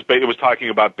 it was talking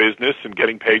about business and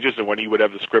getting pages and when he would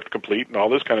have the script complete and all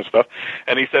this kind of stuff.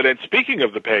 And he said, and speaking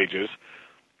of the pages,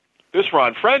 this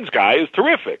Ron Friends guy is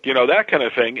terrific, that kind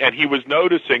of thing. And he was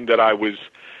noticing that I was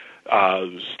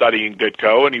studying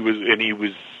Ditko, and he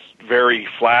was very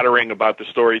flattering about the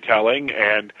storytelling,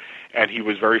 and he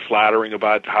was very flattering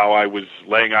about how I was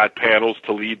laying out panels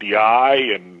to lead the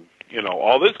eye, and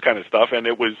all this kind of stuff. And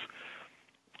it was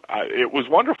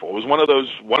wonderful. It was one of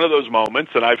those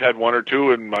moments, and I've had one or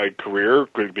two in my career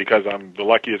because I'm the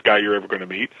luckiest guy you're ever going to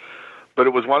meet. But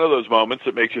it was one of those moments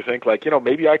that makes you think,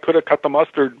 maybe I could have cut the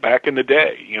mustard back in the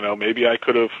day. Maybe I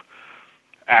could have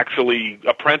actually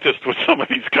apprenticed with some of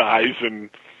these guys and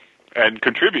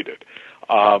contributed.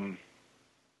 To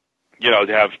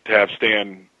have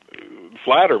Stan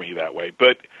flatter me that way.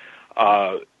 But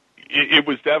it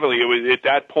was definitely, at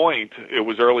that point, it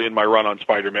was early in my run on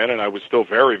Spider-Man, and I was still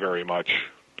very, very much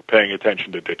paying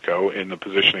attention to Ditko in the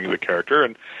positioning of the character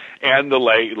and the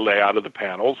layout of the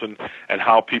panels and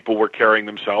how people were carrying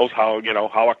themselves, how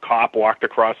a cop walked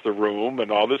across the room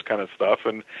and all this kind of stuff.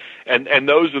 And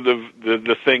those are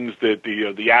the things that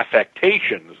the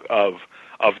affectations of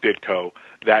Ditko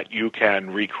that you can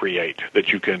recreate,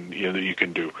 that you can do. You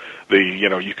can do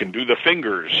the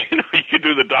fingers, you can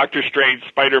do the Doctor Strange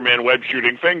Spider-Man web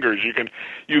shooting fingers.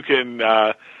 You can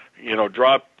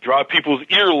draw people's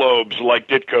earlobes like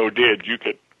Ditko did. You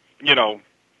could,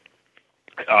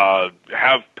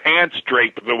 have pants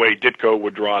draped the way Ditko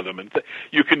would draw them, and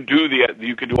you can do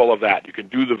all of that. You can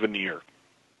do the veneer,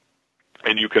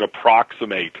 and you can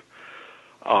approximate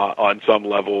on some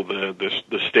level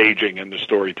the staging and the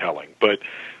storytelling. But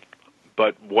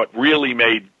what really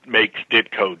makes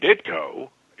Ditko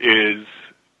is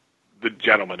the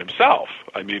gentleman himself.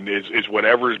 I mean, is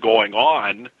whatever's going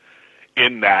on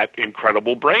in that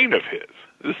incredible brain of his.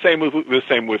 The same with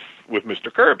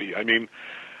Mr. Kirby. I mean,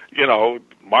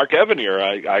 Mark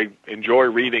Evanier, I enjoy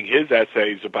reading his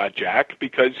essays about Jack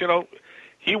because,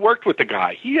 he worked with the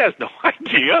guy. He has no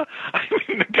idea. I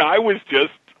mean, the guy was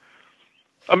just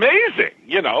amazing.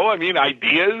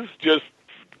 Ideas just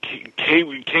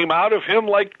came out of him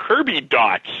like Kirby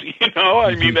dots.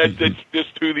 I mean, that's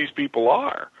just who these people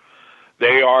are.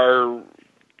 They are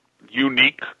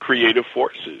unique creative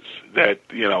forces that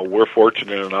we're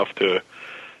fortunate enough to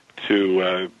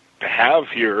have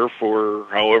here for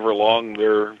however long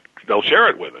they'll share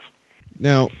it with us.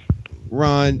 Now,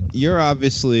 Ron, you're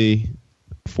obviously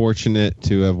fortunate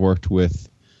to have worked with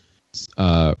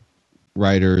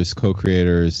writers,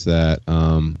 co-creators that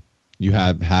you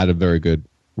have had a very good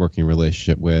working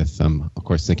relationship with. I'm of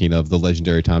course thinking of the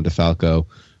legendary Tom DeFalco,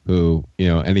 who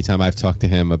anytime I've talked to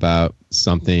him about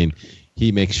something,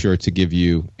 he makes sure to give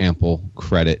you ample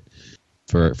credit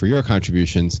for your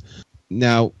contributions.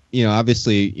 Now,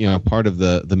 obviously, part of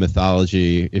the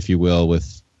mythology, if you will,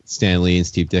 with Stan Lee and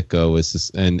Steve Ditko is this,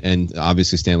 and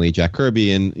obviously Stan Lee, Jack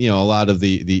Kirby, and a lot of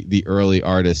the early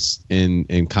artists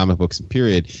in comic books and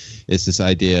period is this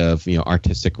idea of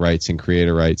artistic rights and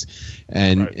creator rights,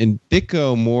 and Right. and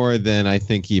Ditko, more than I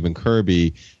think even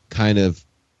Kirby, kind of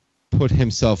put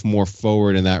himself more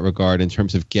forward in that regard in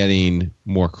terms of getting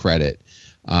more credit.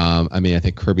 I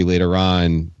think Kirby later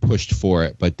on pushed for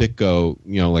it, but Ditko,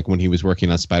 like when he was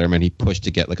working on Spider-Man, he pushed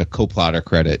to get like a co-plotter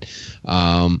credit.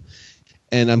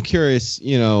 And I'm curious,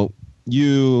 you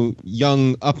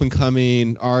young up and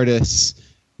coming artists,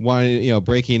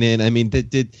 breaking in. I mean,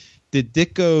 did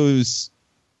Ditko's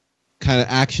kind of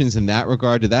actions in that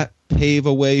regard, did that pave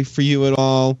a way for you at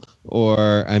all,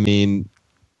 or I mean,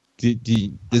 did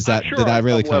that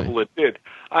really come? On some level it did.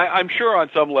 I'm sure on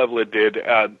some level it did.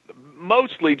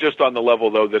 Mostly just on the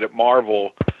level, though, that at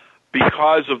Marvel,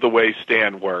 because of the way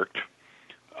Stan worked.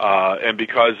 And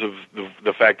because of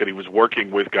the fact that he was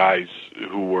working with guys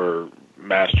who were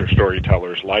master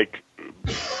storytellers like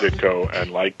Ditko and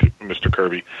like Mr.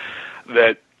 Kirby,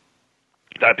 that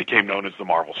became known as the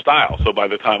Marvel style. So by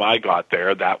the time I got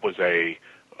there, that was a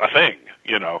thing,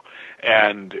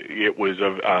 and it was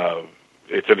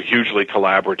it's a hugely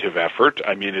collaborative effort.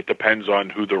 I mean, it depends on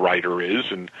who the writer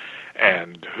is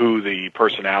and who the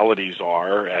personalities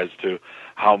are as to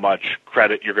how much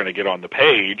credit you're going to get on the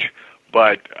page.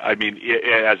 But, I mean,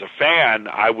 as a fan,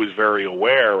 I was very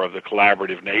aware of the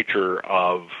collaborative nature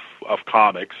of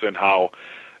comics and how,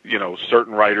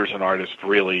 certain writers and artists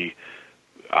really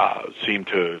seem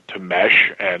to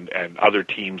mesh and other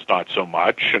teams not so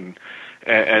much and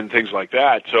things like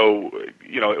that. So,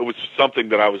 it was something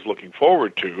that I was looking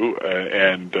forward to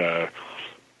and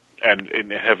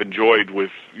have enjoyed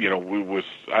with,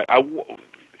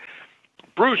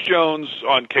 Bruce Jones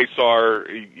on K-Star,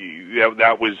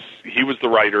 he was the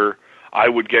writer. I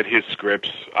would get his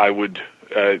scripts. They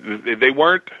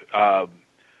weren't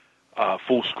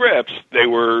full scripts. They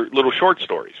were little short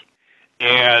stories.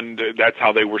 And that's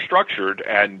how they were structured.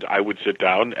 And I would sit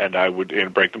down and I would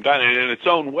break them down. And in its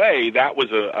own way, that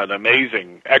was an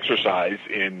amazing exercise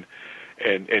in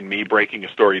me breaking a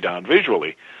story down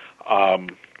visually.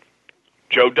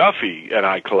 Joe Duffy and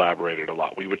I collaborated a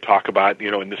lot. We would talk about,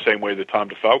 in the same way that Tom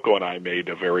DeFalco and I made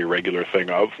a very regular thing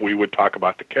of, we would talk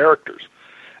about the characters.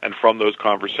 And from those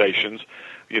conversations,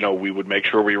 we would make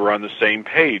sure we were on the same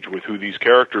page with who these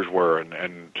characters were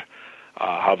and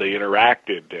how they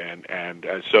interacted.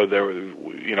 And so there,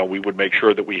 we would make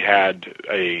sure that we had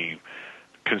a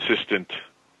consistent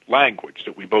language,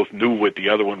 that we both knew what the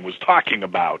other one was talking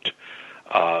about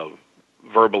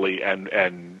verbally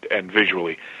and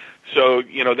visually. So,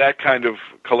 that kind of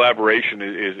collaboration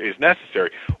is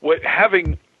necessary.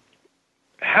 Having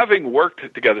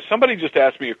worked together, somebody just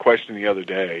asked me a question the other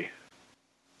day.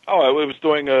 I was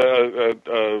doing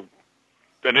an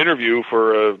interview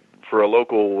for a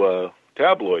local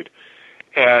tabloid,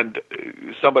 and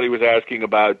somebody was asking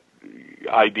about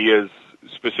ideas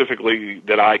specifically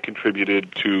that I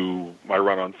contributed to my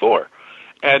run on Thor.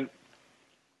 And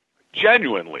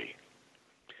genuinely,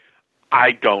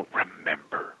 I don't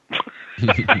remember.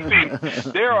 I mean,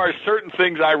 there are certain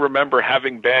things I remember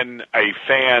having been a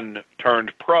fan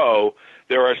turned pro.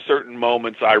 There are certain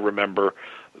moments I remember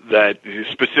that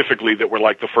specifically that were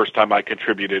like the first time I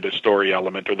contributed a story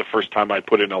element or the first time I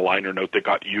put in a liner note that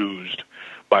got used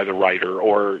by the writer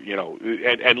or,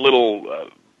 and little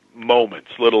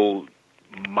moments, little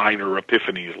minor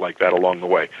epiphanies like that along the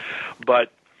way.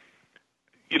 But,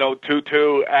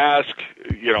 to ask,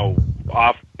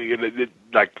 off,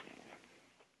 like,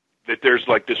 that there's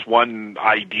like this one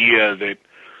idea that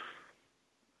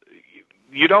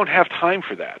you don't have time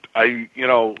for that.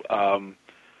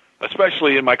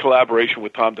 Especially in my collaboration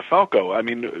with Tom DeFalco, I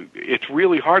mean, it's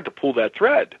really hard to pull that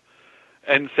thread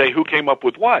and say who came up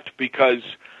with what, because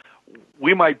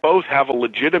we might both have a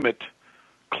legitimate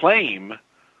claim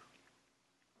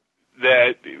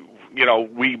that,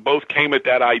 we both came at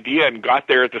that idea and got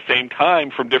there at the same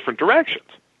time from different directions.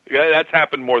 Yeah, that's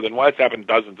happened more than once. It's happened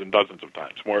dozens and dozens of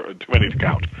times, too many to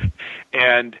count.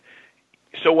 And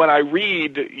so when I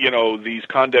read, these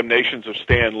condemnations of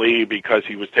Stan Lee because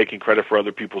he was taking credit for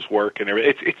other people's work and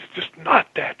everything, it's just not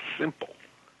that simple.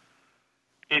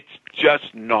 It's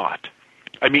just not.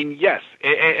 I mean, yes,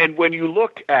 and when you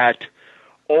look at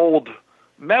old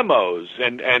memos,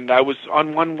 and I was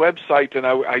on one website and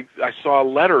I saw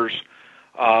letters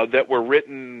that were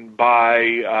written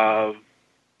by.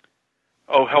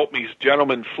 Help me,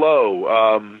 Gentleman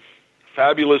Flo.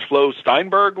 Fabulous Flo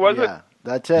Steinberg, was it? Yeah,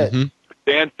 that's it. Mm-hmm.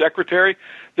 Dan's secretary.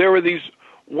 There were these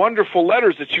wonderful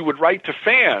letters that you would write to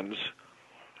fans,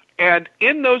 And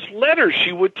in those letters,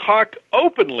 she would talk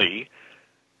openly,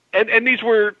 and these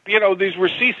were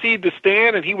CC'd to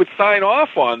Stan, and he would sign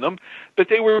off on them, but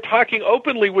they were talking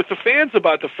openly with the fans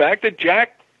about the fact that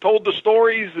Jack told the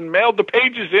stories and mailed the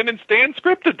pages in, and Stan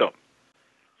scripted them.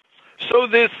 So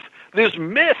this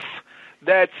myth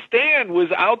that Stan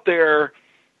was out there,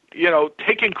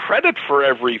 taking credit for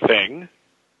everything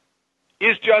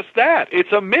is just that.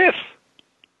 It's a myth.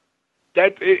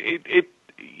 That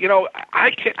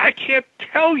I can't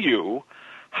tell you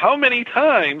how many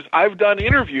times I've done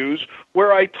interviews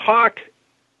where I talk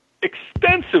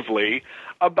extensively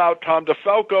about Tom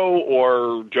DeFalco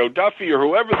or Joe Duffy or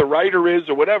whoever the writer is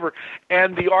or whatever,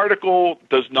 and the article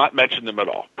does not mention them at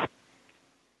all.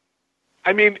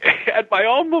 I mean, at my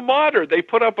alma mater, they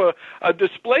put up a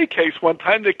display case one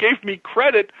time that gave me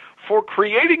credit for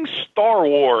creating Star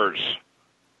Wars.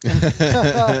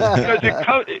 Because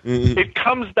it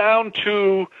comes down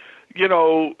to,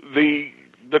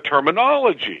 the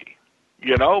terminology.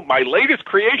 My latest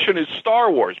creation is Star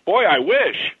Wars. Boy, I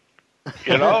wish.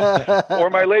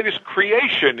 Or my latest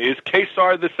creation is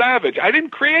Kesar the Savage. I didn't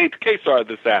create Kesar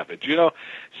the Savage,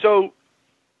 So,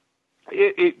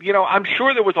 I'm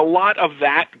sure there was a lot of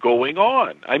that going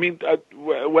on. I mean,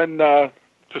 when,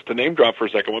 just to name drop for a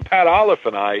second, when Pat Olive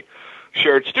and I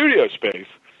shared studio space,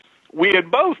 we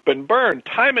had both been burned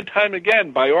time and time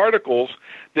again by articles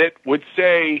that would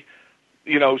say,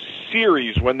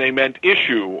 series when they meant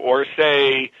issue, or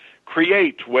say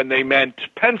create when they meant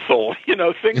pencil,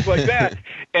 things like that,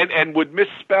 and would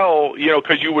misspell,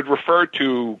 because you would refer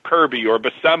to Kirby or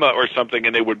Buscema or something,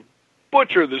 and they would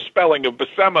butcher the spelling of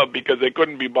Buscema because they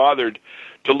couldn't be bothered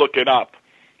to look it up.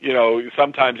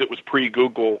 Sometimes it was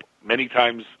pre-Google, many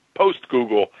times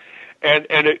post-Google, and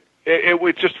it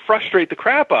would just frustrate the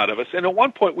crap out of us. And at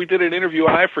one point we did an interview,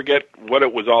 and I forget what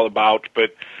it was all about,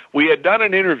 but we had done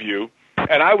an interview,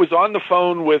 and I was on the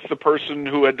phone with the person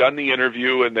who had done the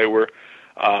interview, and they were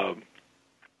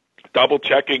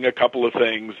double-checking a couple of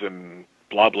things and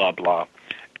blah, blah, blah.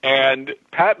 And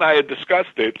Pat and I had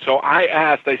discussed it, so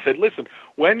I said, listen,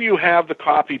 when you have the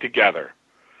copy together,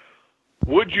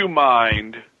 would you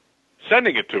mind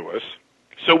sending it to us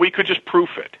so we could just proof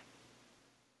it?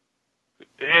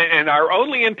 And our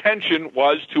only intention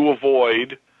was to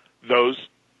avoid those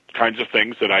kinds of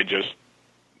things that I just,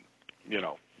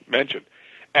 mentioned.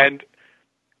 And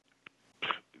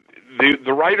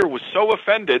the writer was so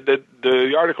offended that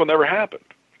the article never happened.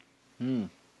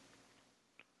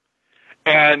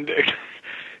 And,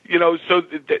 so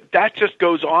that just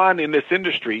goes on in this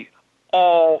industry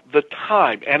all the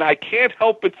time. And I can't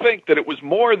help but think that it was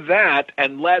more that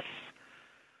and less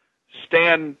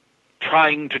Stan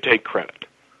trying to take credit.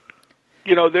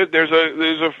 There's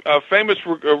a famous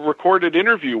recorded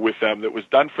interview with them that was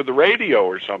done for the radio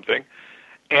or something,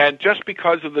 and just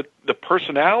because of the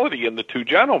personality in the two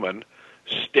gentlemen,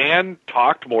 Stan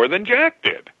talked more than Jack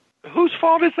did. Whose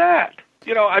fault is that?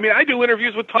 I do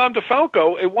interviews with Tom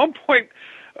DeFalco. At one point,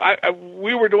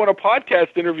 we were doing a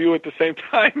podcast interview at the same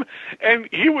time, and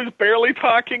he was barely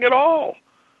talking at all.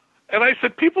 And I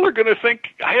said, people are going to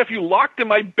think I have you locked in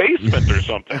my basement or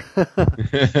something.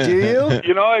 Do you?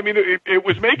 It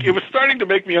was starting to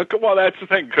make me uncomfortable. Well, that's the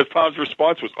thing, because Tom's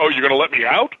response was, "Oh, you're going to let me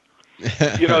out?"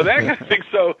 That kind of thing.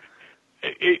 So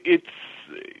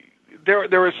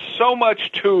there is so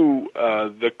much to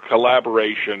the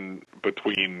collaboration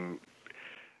between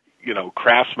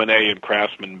Craftsman A and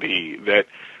Craftsman B that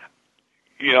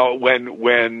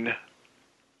when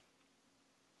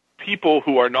people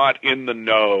who are not in the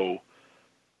know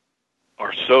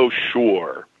are so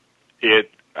sure,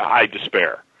 I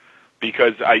despair,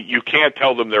 because you can't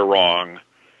tell them they're wrong,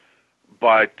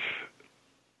 but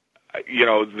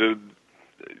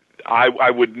I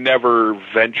would never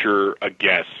venture a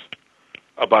guess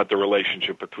about the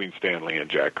relationship between Stan Lee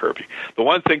and Jack Kirby. The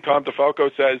one thing Tom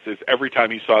DeFalco says is every time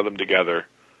he saw them together,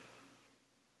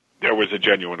 there was a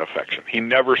genuine affection. He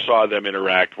never saw them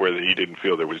interact where he didn't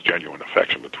feel there was genuine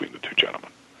affection between the two gentlemen.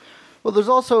 Well, there's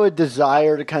also a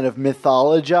desire to kind of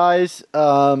mythologize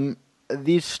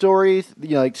these stories,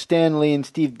 like Stan Lee and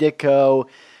Steve Ditko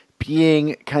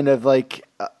being kind of like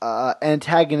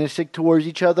antagonistic towards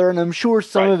each other, and I'm sure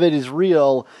some of it is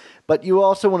real, but you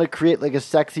also want to create like a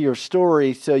sexier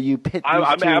story, so you pit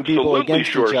these two people against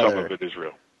each other. I'm absolutely sure some of it is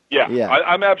real. Yeah.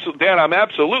 I'm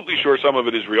absolutely sure some of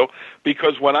it is real,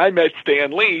 because when I met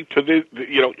Stan Lee,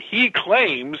 he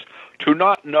claims to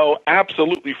not know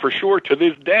absolutely for sure to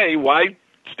this day why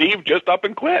Steve just up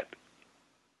and quit.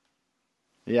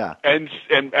 Yeah. And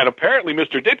apparently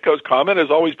Mr. Ditko's comment has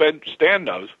always been Stan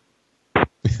knows.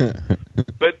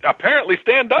 But apparently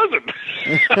Stan doesn't.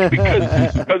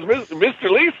 because Mr.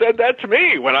 Lee said that to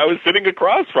me when I was sitting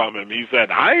across from him. He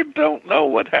said, "I don't know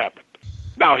what happened."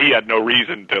 Now, he had no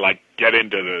reason to like get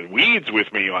into the weeds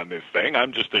with me on this thing.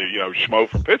 I'm just a schmo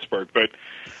from Pittsburgh, but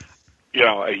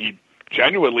he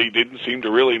genuinely didn't seem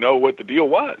to really know what the deal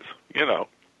was.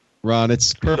 Ron,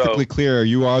 it's perfectly clear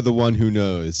you are the one who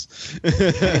knows of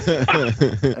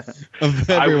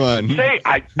everyone.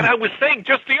 I was saying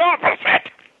just the opposite.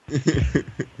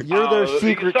 You're their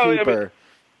secret keeper.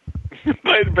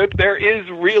 But there is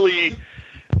really,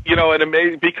 an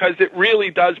amazing, because it really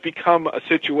does become a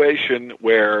situation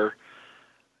where,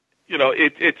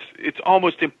 it's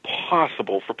almost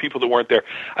impossible for people that weren't there.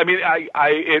 I mean,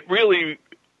 it really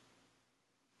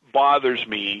bothers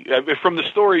me from the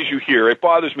stories you hear. It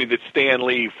bothers me that Stan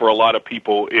Lee, for a lot of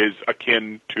people, is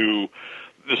akin to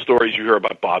the stories you hear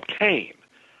about Bob Kane,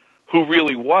 who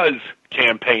really was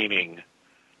campaigning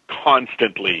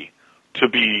constantly to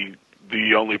be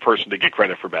the only person to get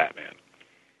credit for Batman.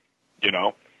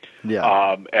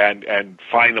 Yeah. And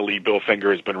finally, Bill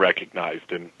Finger has been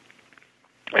recognized, and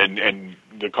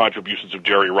the contributions of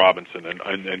Jerry Robinson,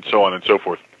 and so on and so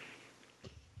forth.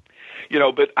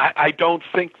 But I don't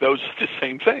think those are the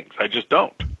same things. I just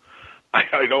don't.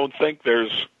 I don't think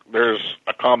there's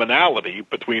a commonality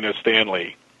between a Stan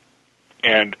Lee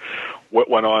and what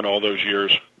went on all those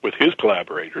years with his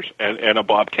collaborators and a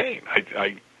Bob Kane.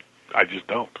 I just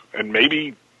don't. And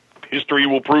maybe history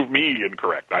will prove me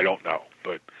incorrect. I don't know.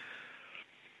 But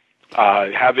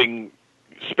having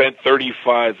spent 30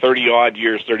 some odd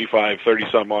years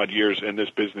in this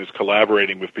business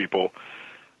collaborating with people,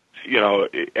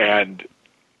 and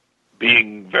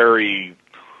being very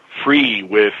free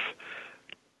with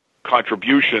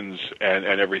contributions and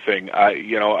everything,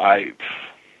 I'm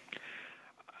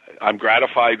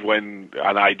gratified when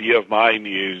an idea of mine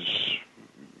is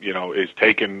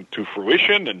taken to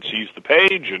fruition and sees the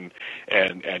page and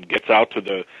gets out to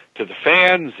the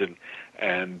fans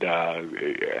and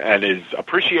is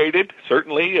appreciated,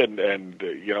 certainly, and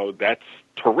that's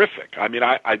terrific. I mean,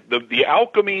 the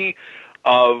alchemy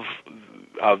of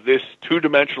this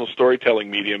two-dimensional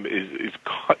storytelling medium is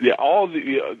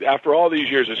after all these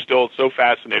years is still so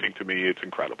fascinating to me. It's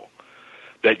incredible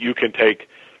that you can take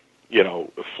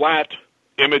flat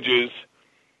images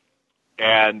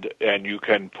and you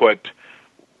can put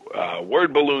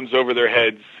word balloons over their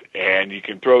heads, and you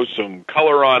can throw some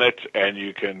color on it, and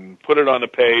you can put it on a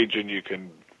page, and you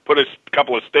can put a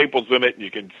couple of staples in it, and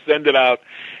you can send it out,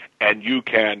 and you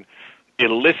can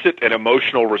elicit an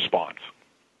emotional response.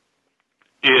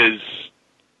 Is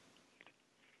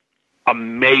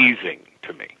amazing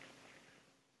to me.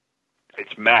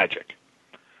 It's magic.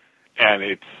 And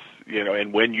it's,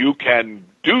 and when you can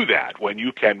do that, when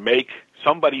you can make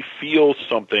somebody feel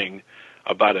something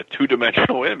about a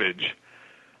two-dimensional image,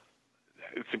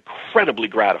 it's incredibly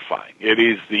gratifying. It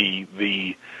is the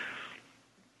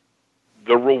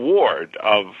reward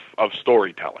of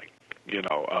storytelling,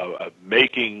 of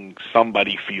making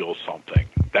somebody feel something.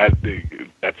 That's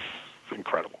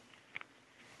incredible.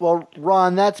 Well,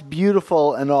 Ron, that's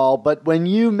beautiful and all, but when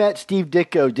you met Steve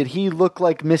Ditko, did he look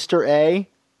like Mr. A?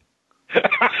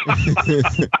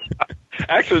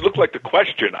 Actually, it looked like the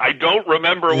question. I don't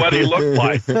remember what he looked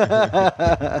like.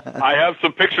 I have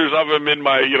some pictures of him in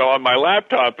my, on my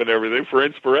laptop and everything for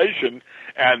inspiration,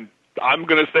 and I'm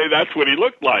going to say that's what he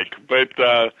looked like. But,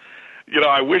 I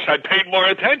wish I'd paid more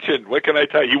attention. What can I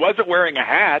tell you? He wasn't wearing a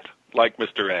hat like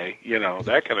Mr. A,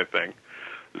 that kind of thing.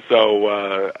 So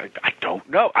I don't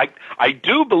know. I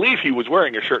do believe he was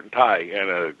wearing a shirt and tie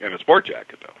and a sport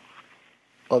jacket, though.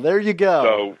 Well, there you go.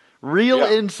 So, real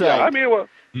insight. Yeah, I mean, well,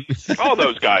 all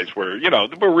those guys were,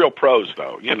 were real pros,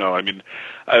 though. I mean,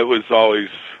 it was always,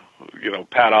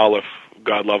 Pat Olive,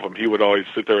 God love him, he would always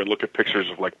sit there and look at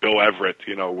pictures of like Bill Everett,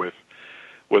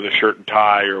 with a shirt and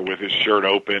tie or with his shirt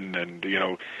open, and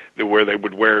where they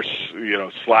would wear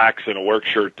slacks and a work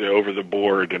shirt over the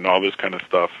board and all this kind of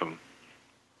stuff,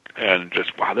 and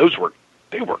just wow,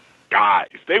 they were guys.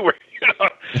 They were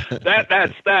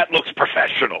that looks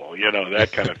professional,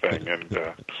 that kind of thing, and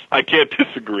I can't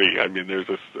disagree. I mean, there's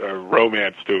a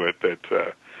romance to it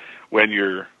that when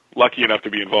you're lucky enough to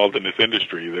be involved in this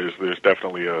industry, there's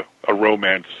definitely a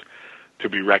romance to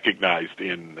be recognized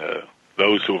in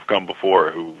those who have come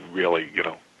before, who really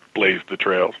blazed the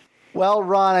trails. Well,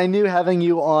 Ron, I knew having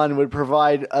you on would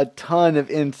provide a ton of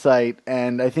insight,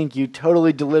 and I think you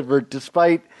totally delivered,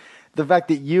 despite the fact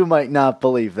that you might not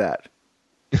believe that.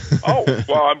 Oh,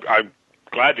 well,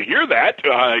 glad to hear that.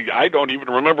 I don't even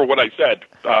remember what I said.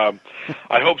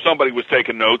 I hope somebody was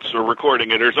taking notes or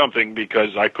recording it or something,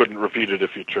 because I couldn't repeat it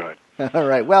if you tried. All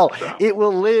right. Well, it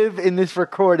will live in this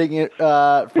recording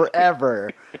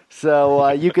forever. So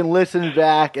you can listen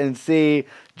back and see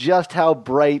just how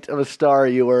bright of a star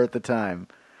you were at the time.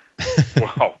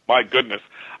 Wow, my goodness.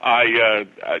 I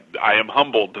am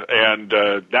humbled, and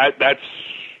that's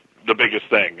the biggest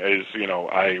thing is,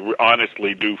 I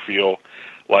honestly do feel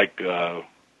like the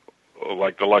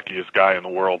luckiest guy in the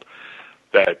world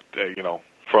that,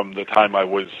 from the time I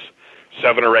was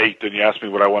 7 or 8 and you asked me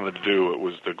what I wanted to do, it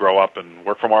was to grow up and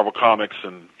work for Marvel Comics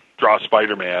and draw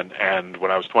Spider-Man. And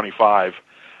when I was 25,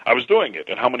 I was doing it.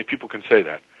 And how many people can say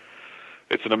that?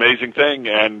 It's an amazing thing.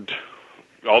 And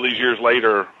all these years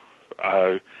later,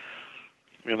 I'm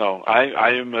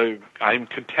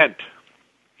content.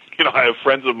 I have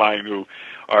friends of mine who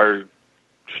are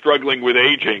struggling with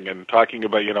aging and talking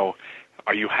about,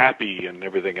 are you happy and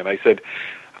everything? And I said,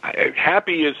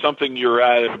 happy is something you're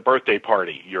at a birthday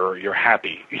party. You're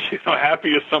happy.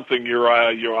 Happy is something you're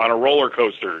on a roller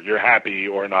coaster. You're happy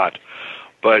or not.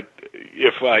 But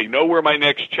if I know where my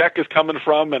next check is coming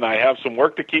from and I have some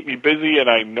work to keep me busy and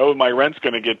I know my rent's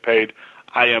going to get paid,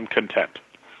 I am content.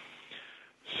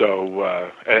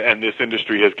 So, and this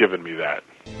industry has given me that.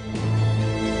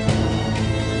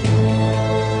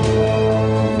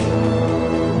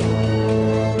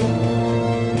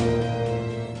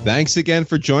 Thanks again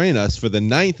for joining us for the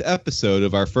 9th episode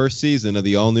of our first season of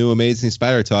the all-new Amazing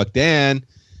Spider Talk. Dan,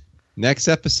 next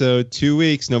episode, 2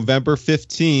 weeks, November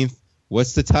 15th.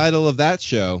 What's the title of that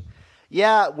show?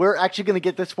 Yeah, we're actually going to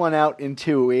get this one out in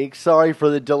 2 weeks. Sorry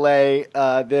for the delay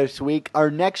this week.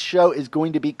 Our next show is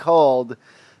going to be called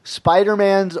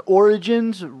Spider-Man's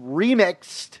Origins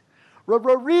Remixed.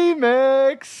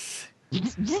 Remix!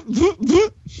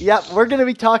 Yeah, we're going to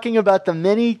be talking about the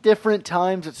many different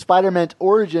times that Spider-Man's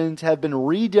origins have been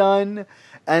redone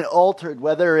and altered,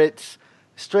 whether it's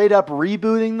straight up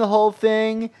rebooting the whole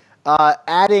thing,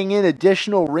 adding in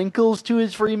additional wrinkles to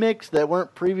his remix that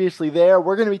weren't previously there.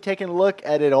 We're going to be taking a look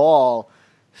at it all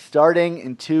starting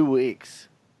in 2 weeks.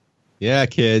 Yeah,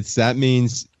 kids, that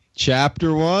means Chapter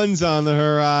 1's on the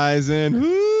horizon.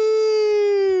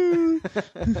 Woo!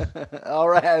 All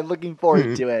right, I'm looking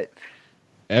forward to it.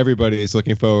 Everybody is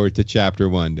looking forward to Chapter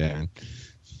 1, Dan.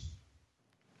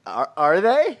 Are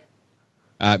they?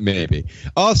 Maybe.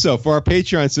 Also, for our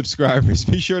Patreon subscribers,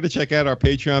 be sure to check out our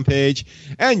Patreon page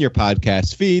and your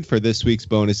podcast feed for this week's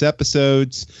bonus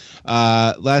episodes.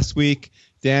 Last week,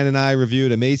 Dan and I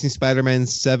reviewed Amazing Spider-Man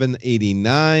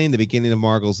 789, the beginning of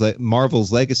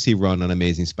Marvel's legacy run on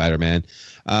Amazing Spider-Man.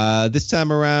 This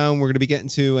time around, we're going to be getting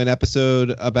to an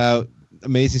episode about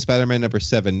Amazing Spider-Man number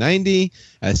 790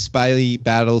 as Spidey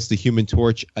battles the Human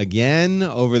Torch again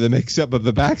over the mix-up of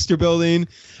the Baxter Building.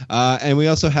 And we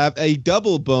also have a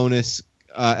double bonus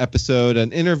episode,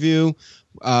 an interview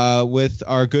with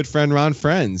our good friend Ron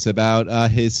Friends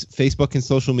about his Facebook and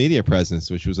social media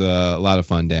presence, which was a lot of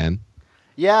fun, Dan.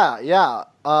 Yeah.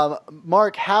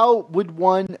 Mark, how would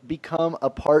one become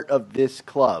a part of this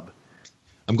club?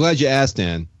 I'm glad you asked,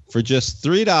 Dan. For just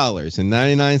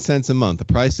 $3.99 a month, the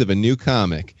price of a new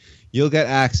comic, you'll get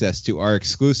access to our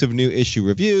exclusive new issue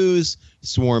reviews,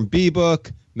 Swarm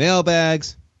B-Book,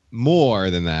 mailbags, more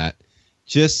than that.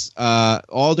 Just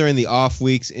all during the off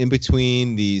weeks in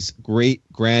between these great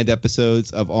grand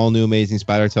episodes of All New Amazing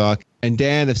Spider Talk. And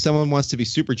Dan, if someone wants to be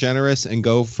super generous and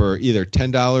go for either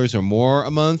 $10 or more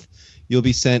a month, you'll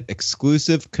be sent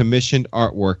exclusive commissioned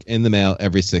artwork in the mail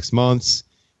every 6 months.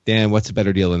 Dan, what's a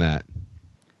better deal than that?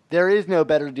 There is no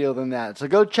better deal than that. So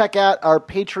go check out our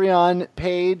Patreon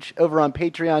page over on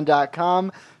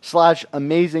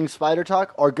patreon.com/Amazing Spider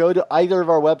Talk, or go to either of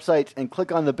our websites and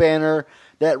click on the banner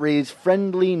that reads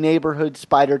Friendly Neighborhood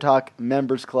Spider Talk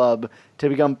Members Club to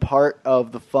become part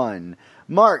of the fun.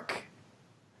 Mark,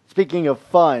 speaking of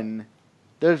fun,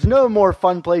 there's no more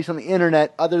fun place on the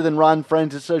internet other than Ron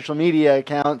Friends' social media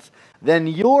accounts than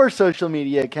your social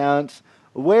media accounts.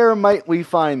 Where might we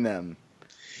find them?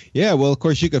 Yeah, well, of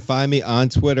course, you can find me on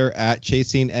Twitter at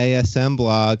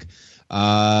ChasingASMblog.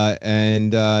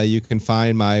 And you can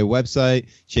find my website,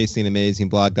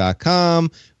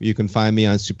 chasingamazingblog.com. You can find me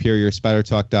on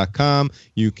superiorspidertalk.com.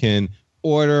 You can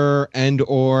order and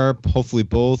or hopefully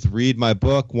both read my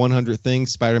book, 100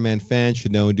 Things Spider-Man Fans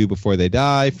Should Know and Do Before They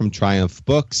Die, from Triumph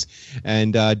Books.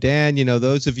 And Dan,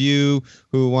 those of you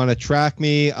who want to track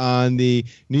me on the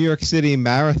New York City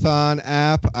Marathon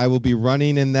app, I will be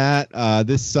running in that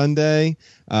this Sunday,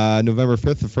 November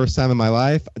 5th, the first time in my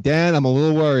life. Dan, I'm a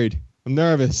little worried. I'm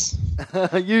nervous.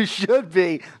 You should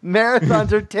be.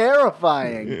 Marathons are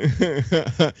terrifying.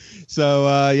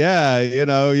 So, yeah, you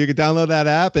know, you can download that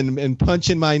app and punch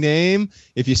in my name.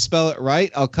 If you spell it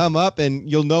right, I'll come up and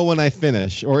you'll know when I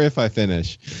finish or if I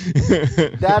finish.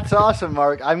 That's awesome,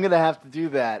 Mark. I'm going to have to do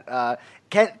that.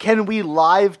 Can we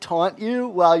live taunt you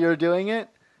while you're doing it?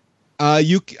 I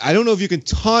don't know if you can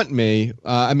taunt me.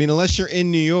 I mean, unless you're in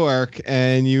New York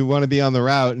and you want to be on the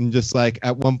route and just like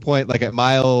at one point, like at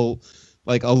mile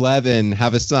like 11,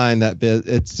 have a sign that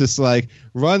it's just like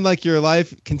run like your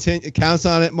life counts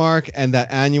on it, Mark, and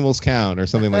that annuals count or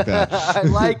something like that. I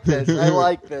like this. I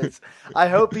like this. I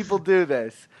hope people do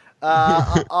this.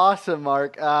 Awesome,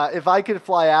 Mark. If I could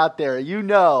fly out there, you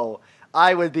know,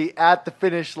 I would be at the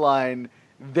finish line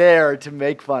there to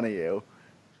make fun of you.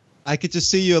 I could just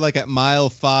see you like at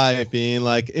mile 5 being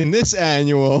like, in this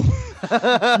annual, meet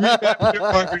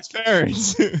Parker's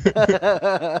parents.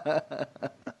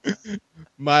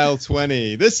 Mile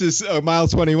 20. This is mile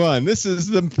 21. This is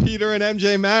the Peter and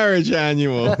MJ marriage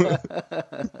annual.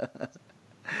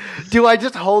 Do I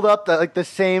just hold up the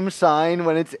same sign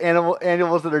when it's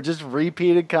animals that are just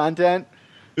repeated content?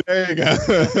 There you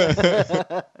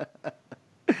go.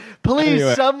 Please,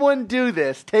 Anyway. someone do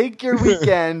this. Take your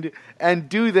weekend and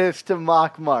do this to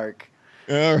mock Mark.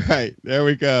 All right, there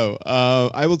we go.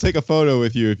 I will take a photo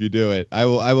with you if you do it. I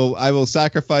will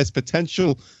sacrifice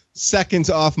potential seconds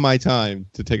off my time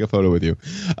to take a photo with you.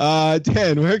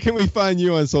 Dan, where can we find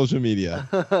you on social media?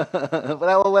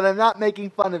 When I'm not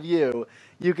making fun of you,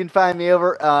 you can find me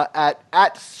over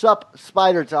at Sup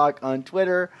Spider Talk on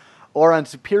Twitter or on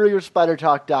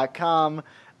SuperiorSpiderTalk.com.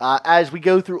 As we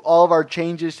go through all of our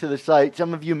changes to the site,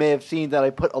 some of you may have seen that I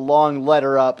put a long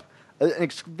letter up, a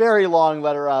very long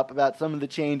letter up about some of the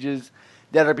changes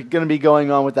that are going to be going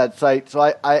on with that site.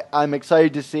 So I'm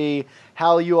excited to see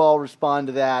how you all respond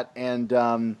to that and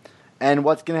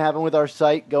what's going to happen with our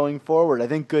site going forward. I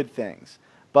think good things.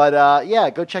 But yeah,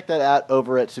 go check that out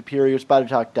over at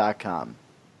SuperiorSpiderTalk.com.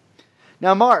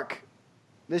 Now, Mark,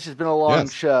 this has been a long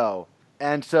show.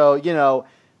 And so, you know,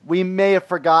 we may have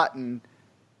forgotten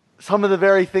some of the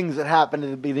very things that happened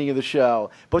at the beginning of the show.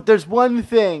 But there's one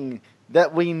thing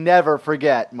that we never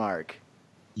forget, Mark.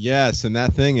 Yes, and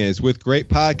that thing is, with great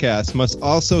podcasts must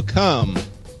also come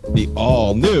the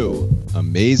all-new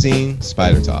Amazing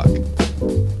Spider Talk.